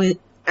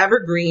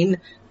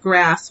evergreen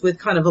grass with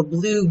kind of a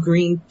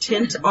blue-green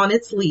tint on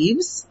its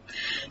leaves.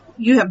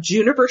 You have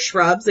juniper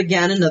shrubs,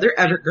 again, another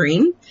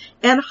evergreen,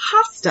 and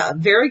hosta,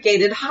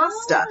 variegated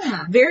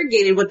hosta.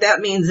 Variegated, what that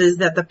means is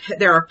that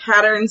there are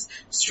patterns,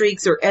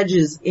 streaks, or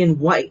edges in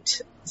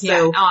white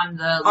So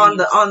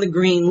on the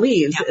green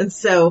leaves. Yeah. And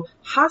so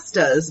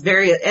hostas,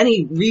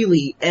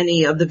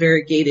 any of the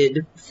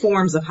variegated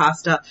forms of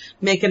hosta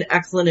make an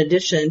excellent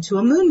addition to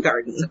a moon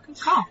garden. That's a good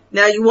call.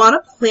 Now you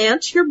want to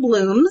plant your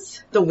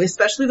blooms,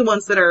 especially the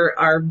ones that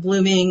are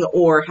blooming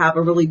or have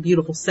a really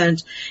beautiful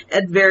scent,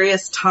 at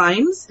various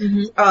times.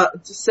 Mm-hmm.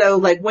 So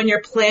like when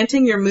you're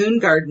planting your moon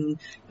garden,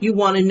 you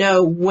want to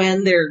know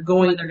when they're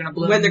going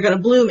to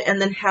bloom,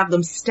 and then have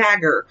them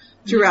stagger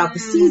throughout the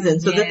season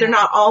so that they're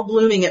not all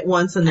blooming at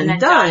once and then done,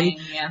 dying,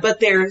 but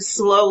they're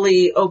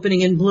slowly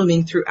opening and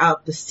blooming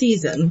throughout the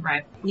season.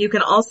 Right. You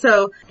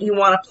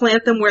want to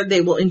plant them where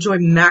they will enjoy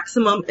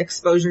maximum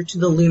exposure to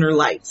the lunar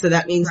light. So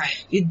that means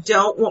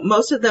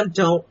most of them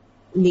don't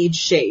need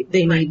shade.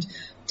 They need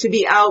to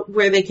be out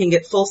where they can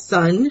get full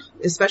sun,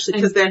 especially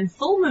because they're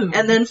full moon.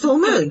 And then full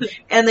moon.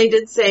 And they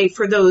did say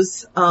for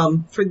those,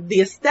 for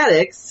the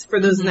aesthetics, for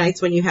those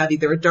nights when you have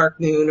either a dark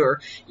moon or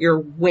you're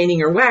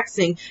waning or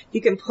waxing, you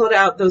can put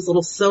out those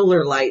little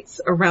solar lights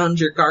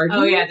around your garden.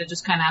 Oh yeah, to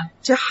just kind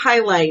of to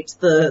highlight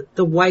the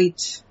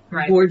white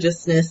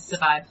gorgeousness,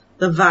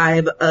 the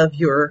vibe of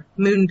your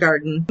moon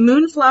garden.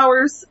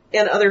 Moonflowers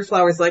and other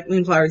flowers like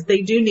moonflowers,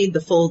 they do need a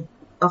full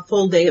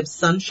day of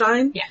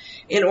sunshine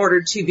in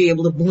order to be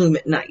able to bloom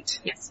at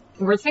night. Yes.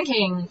 We're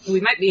thinking we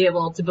might be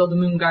able to build a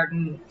moon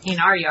garden in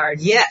our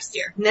yard next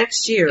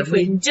year. If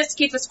we can just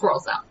keep the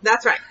squirrels out.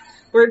 That's right.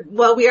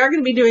 We are going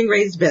to be doing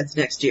raised beds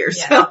next year.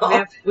 Yeah,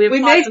 so we have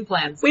lots of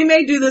plans. We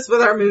may do this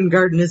with our moon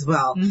garden as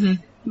well.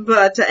 Mm-hmm.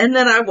 But, and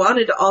then I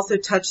wanted to also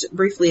touch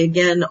briefly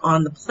again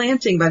on the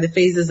planting by the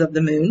phases of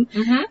the moon.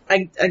 Mm-hmm.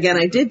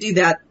 I did do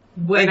that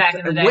way back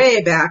in the day.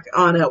 Way back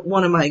on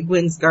one of my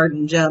Gwen's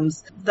Garden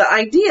Gems. The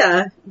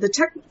idea,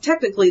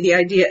 technically the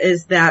idea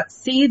is that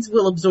seeds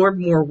will absorb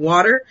more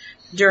water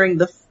during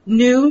the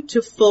new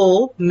to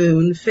full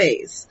moon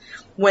phase,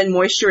 when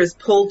moisture is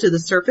pulled to the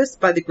surface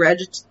by the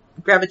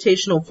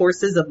gravitational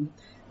forces of,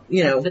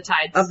 the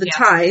tides.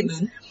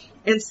 Tides.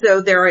 And so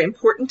there are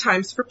important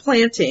times for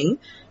planting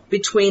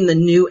between the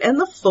new and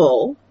the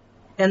full,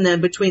 and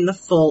then between the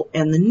full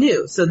and the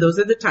new. So those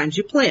are the times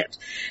you plant.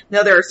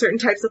 Now there are certain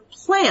types of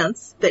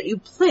plants that you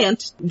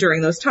plant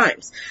during those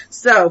times.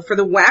 So for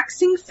the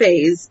waxing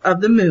phase of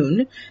the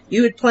moon,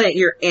 you would plant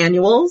your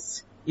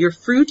annuals, your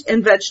fruit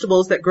and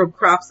vegetables that grow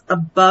crops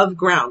above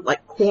ground,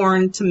 like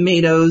corn,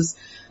 tomatoes,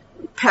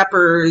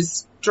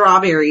 peppers,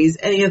 strawberries,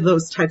 any of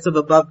those types of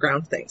above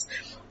ground things.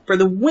 For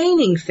the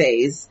waning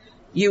phase,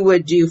 you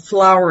would do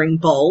flowering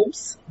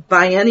bulbs,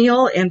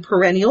 biennial and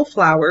perennial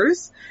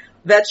flowers,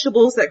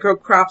 vegetables that grow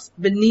crops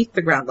beneath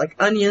the ground, like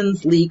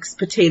onions, leeks,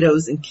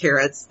 potatoes, and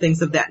carrots,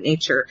 things of that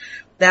nature.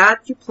 That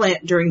you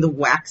plant during the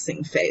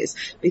waxing phase,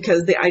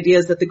 because the idea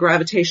is that the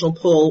gravitational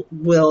pull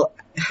will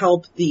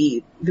help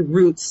the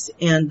roots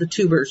and the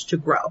tubers to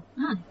grow.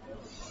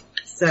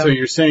 So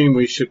you're saying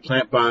we should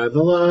plant by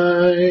the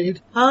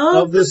light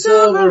of the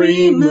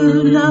silvery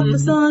moon, not the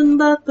sun,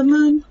 but the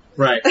moon.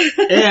 Right.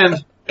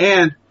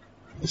 And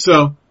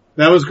so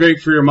that was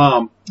great for your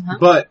mom,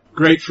 but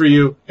great for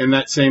you in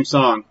that same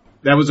song.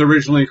 That was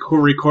originally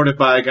recorded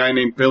by a guy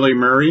named Billy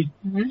Murray,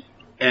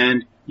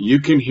 and you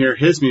can hear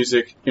his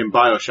music in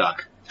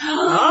BioShock.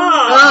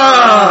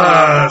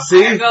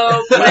 See?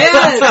 Go some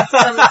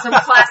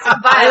classic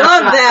BioShock. I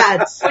love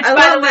that. Which,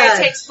 by the way,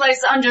 takes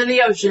place under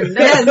the ocean.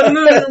 There's the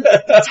moon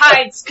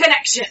tides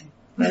connection.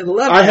 I love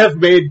that. I have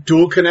made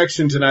dual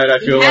connection tonight. I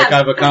feel like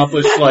I've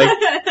accomplished,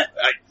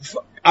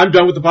 I'm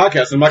done with the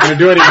podcast. I'm not going to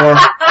do it anymore.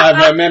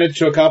 I've managed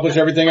to accomplish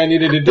everything I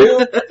needed to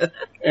do.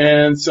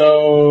 And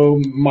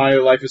so my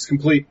life is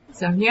complete.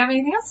 So, do you have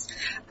anything else?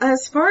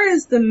 As far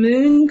as the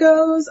moon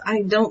goes,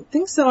 I don't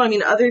think so. I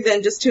mean, other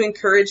than just to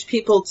encourage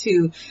people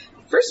to,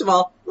 first of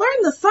all,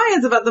 learn the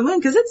science about the moon,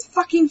 because it's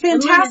fucking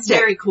fantastic. The moon is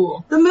very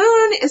cool. The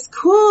moon is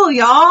cool,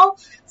 y'all.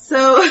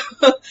 So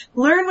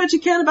learn what you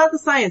can about the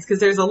science, because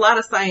there's a lot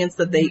of science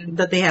that they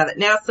have at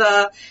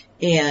NASA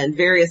and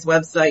various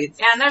websites.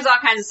 Yeah, and there's all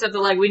kinds of stuff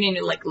that we need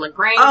to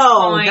Lagrange points.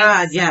 Oh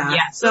God, yeah.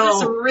 Yeah. So there's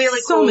some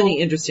really cool, so many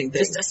interesting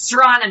things. Just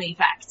astronomy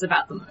facts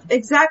about the moon.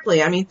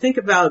 Exactly. I mean, think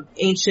about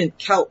ancient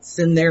Celts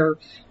and their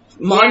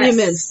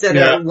monuments that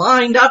are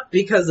lined up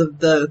because of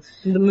the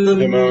moon.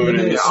 The moon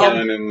and the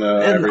sun and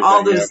everything.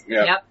 All those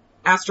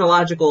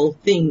astrological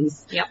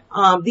things. Yep.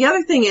 The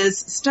other thing is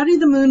study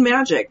the moon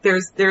magic.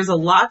 There's a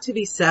lot to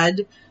be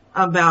said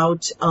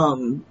about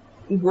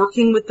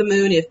working with the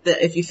moon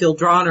if you feel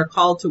drawn or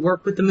called to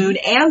work with the moon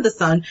and the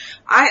sun.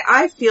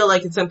 I feel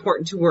like it's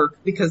important to work,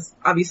 because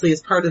obviously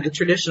as part of the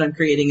tradition I'm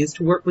creating is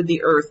to work with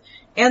the earth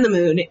and the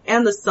moon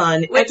and the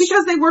sun,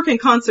 because they work in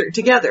concert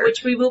together.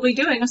 Which we will be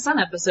doing a sun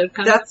episode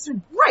coming up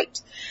soon.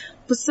 Right.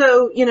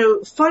 So,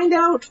 find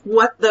out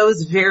what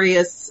those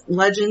various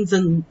legends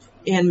and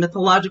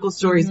mythological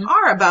stories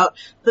are about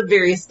the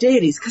various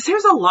deities, because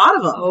there's a lot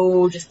of them.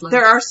 Oh,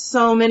 there are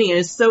so many, and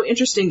it's so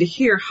interesting to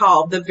hear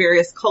how the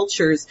various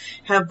cultures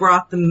have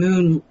brought the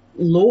moon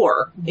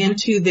lore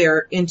into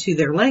their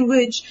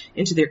language,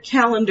 into their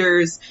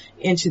calendars,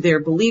 into their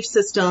belief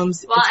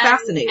systems. Well, it's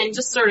fascinating. And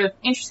just sort of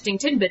interesting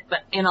tidbit, but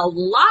in a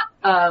lot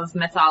of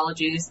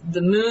mythologies,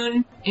 the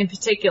moon in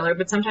particular,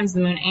 but sometimes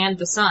the moon and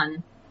the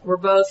sun, were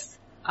both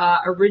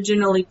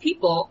originally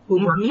people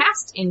who were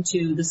cast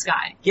into the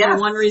sky for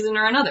one reason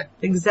or another.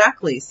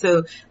 Exactly.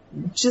 So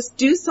just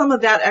do some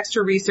of that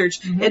extra research.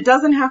 It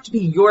doesn't have to be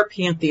your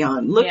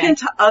pantheon. Look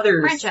into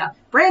others.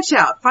 Branch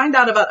out. Find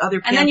out about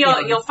other pantheons. And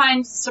then you'll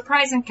find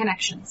surprising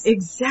connections.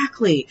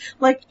 Exactly.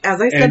 Like,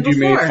 as I said before.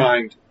 And you may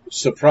find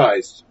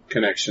surprised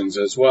connections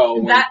as well.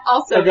 When That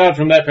also. a god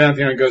from that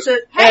pantheon goes,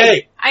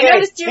 Hey, I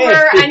noticed you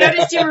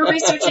were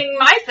researching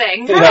my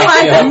thing. Kind of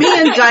like me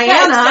and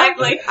Diana.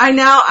 Exactly.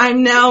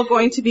 I'm now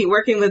going to be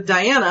working with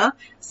Diana.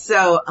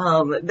 So,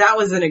 that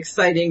was an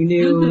exciting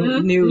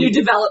new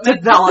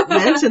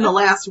development in the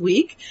last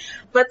week.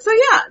 But so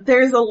yeah,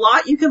 there's a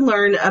lot you can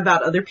learn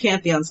about other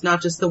pantheons,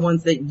 not just the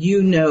ones that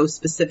you know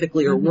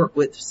specifically or work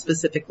with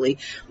specifically.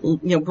 You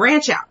know,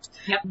 branch out.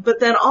 Yep. But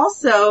then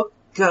also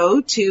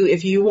go to,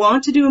 if you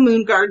want to do a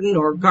moon garden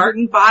or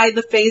garden by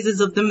the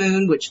phases of the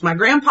moon, which my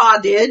grandpa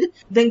did,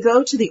 then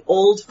go to the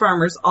Old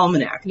Farmer's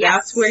Almanac. Yes.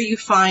 That's where you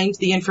find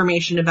the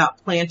information about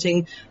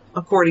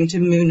according to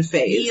moon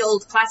phase. The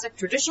old classic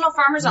traditional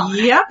farmer's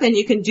almanac. Yep, and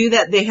you can do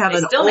that. They have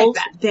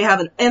they have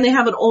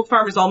an Old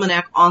Farmer's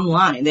Almanac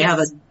online. They have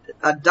a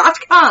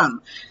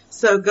 .com.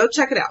 So go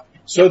check it out.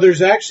 So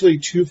there's actually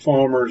two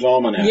Farmer's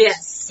Almanacs.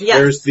 Yes.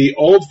 There's the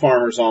Old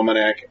Farmer's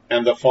Almanac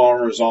and the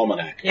Farmer's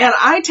Almanac. And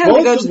I tend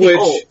to go to the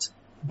old.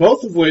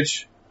 Both of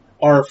which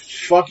are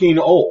fucking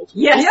old.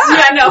 Yes. Yeah.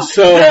 Yeah, no.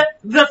 So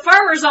the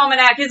farmer's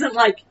almanac isn't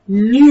like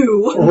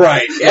new.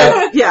 Right.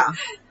 Yeah.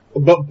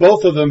 But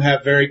both of them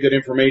have very good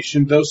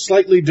information, though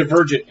slightly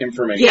divergent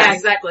information. Yeah,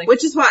 exactly.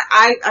 Which is why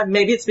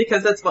maybe it's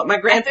because that's what my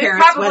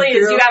grandparents It probably went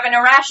through. is. You have an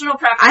irrational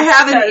preference. I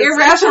have an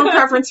irrational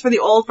preference for the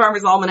Old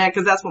Farmer's Almanac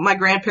because that's what my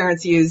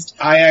grandparents used.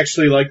 I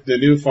actually like the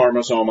new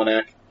Farmer's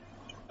Almanac.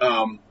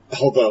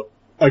 Although,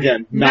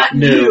 again, not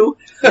new.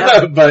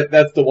 But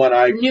that's the one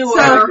I grew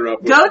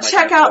up with. Go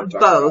check out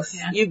both.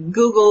 Yeah. You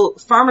Google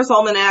Farmer's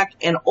Almanac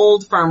and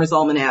Old Farmer's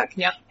Almanac.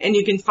 Yep. And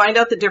you can find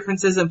out the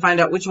differences and find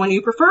out which one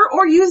you prefer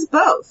or use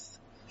both.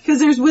 Because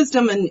there's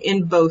wisdom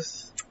in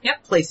both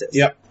places.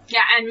 Yep. Yeah,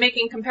 and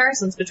making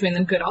comparisons between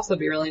them could also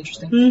be really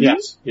interesting. Mm-hmm.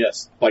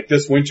 Yes. Like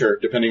this winter,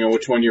 depending on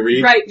which one you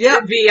read. Right, Yep.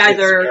 could be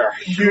either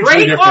hugely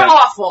great or different.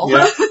 awful.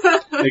 Yeah,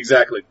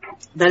 exactly.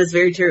 That is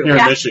very true. Here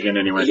Yeah. in Michigan,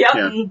 anyway. Yep.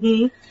 Yeah.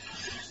 Mm-hmm.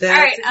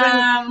 Alright,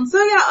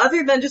 So yeah,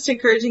 other than just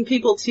encouraging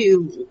people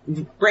to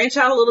branch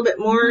out a little bit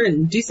more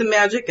and do some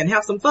magic and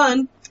have some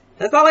fun,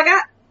 that's all I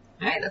got.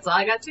 Alright, that's all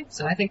I got too.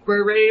 So I think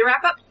we're ready to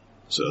wrap up.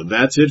 So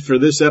that's it for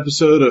this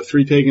episode of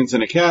Three Pagans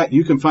and a Cat.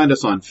 You can find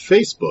us on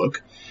Facebook,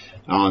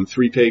 on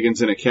Three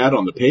Pagans and a Cat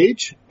on the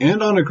page,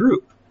 and on a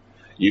group.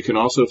 You can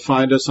also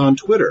find us on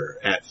Twitter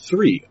at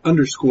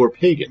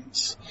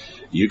 3_pagans.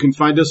 You can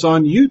find us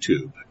on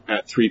YouTube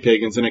at Three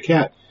Pagans and a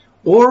Cat.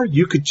 Or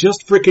you could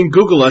just frickin'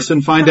 Google us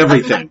and find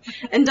everything.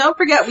 And don't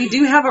forget, we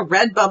do have a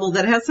Redbubble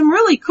that has some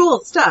really cool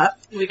stuff.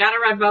 We got a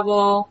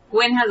Redbubble.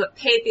 Gwen has a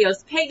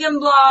Pathos Pagan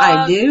blog.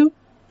 I do.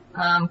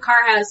 Car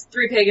has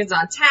 3 Pagans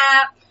on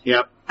tap.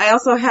 Yep. I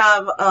also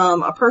have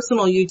a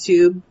personal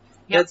YouTube.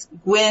 That's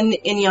Gwen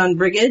Inyon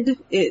Brigid,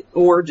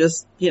 or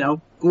just,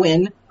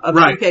 Gwen of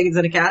Right. Three Pagans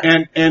and a Cat.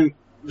 And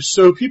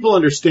so people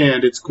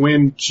understand, it's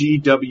Gwen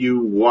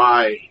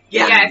GWY.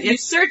 Yeah, if you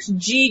search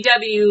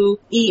GWEN, you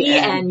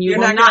You're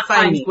will not not gonna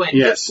find find me. Gwen.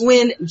 Yes.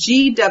 Gwen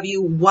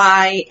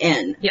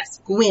GWYN. Yes.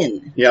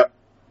 Gwyn. Yep.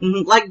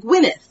 Mm-hmm. Like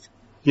Gwyneth.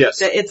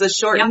 Yes. It's a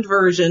shortened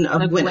version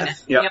of Of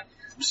Gwyneth. Yep.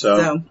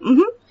 So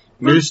Mm-hmm.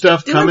 new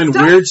stuff doing coming,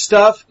 stuff. weird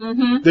stuff.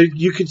 Mm-hmm.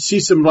 You could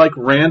see some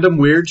random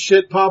weird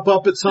shit pop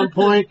up at some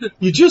point.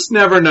 You just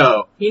never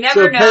know. You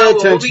never so know pay what we'll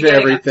attention be to getting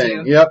up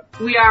everything. to. Yep.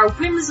 We are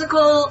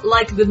whimsical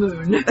like the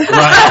moon. Right.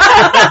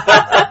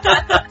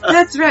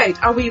 That's right.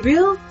 Are we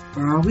real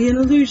or are we an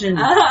illusion?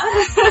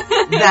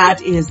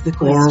 That is the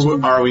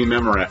question. Or are we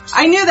Memorex?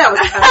 I knew that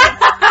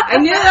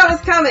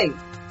was coming.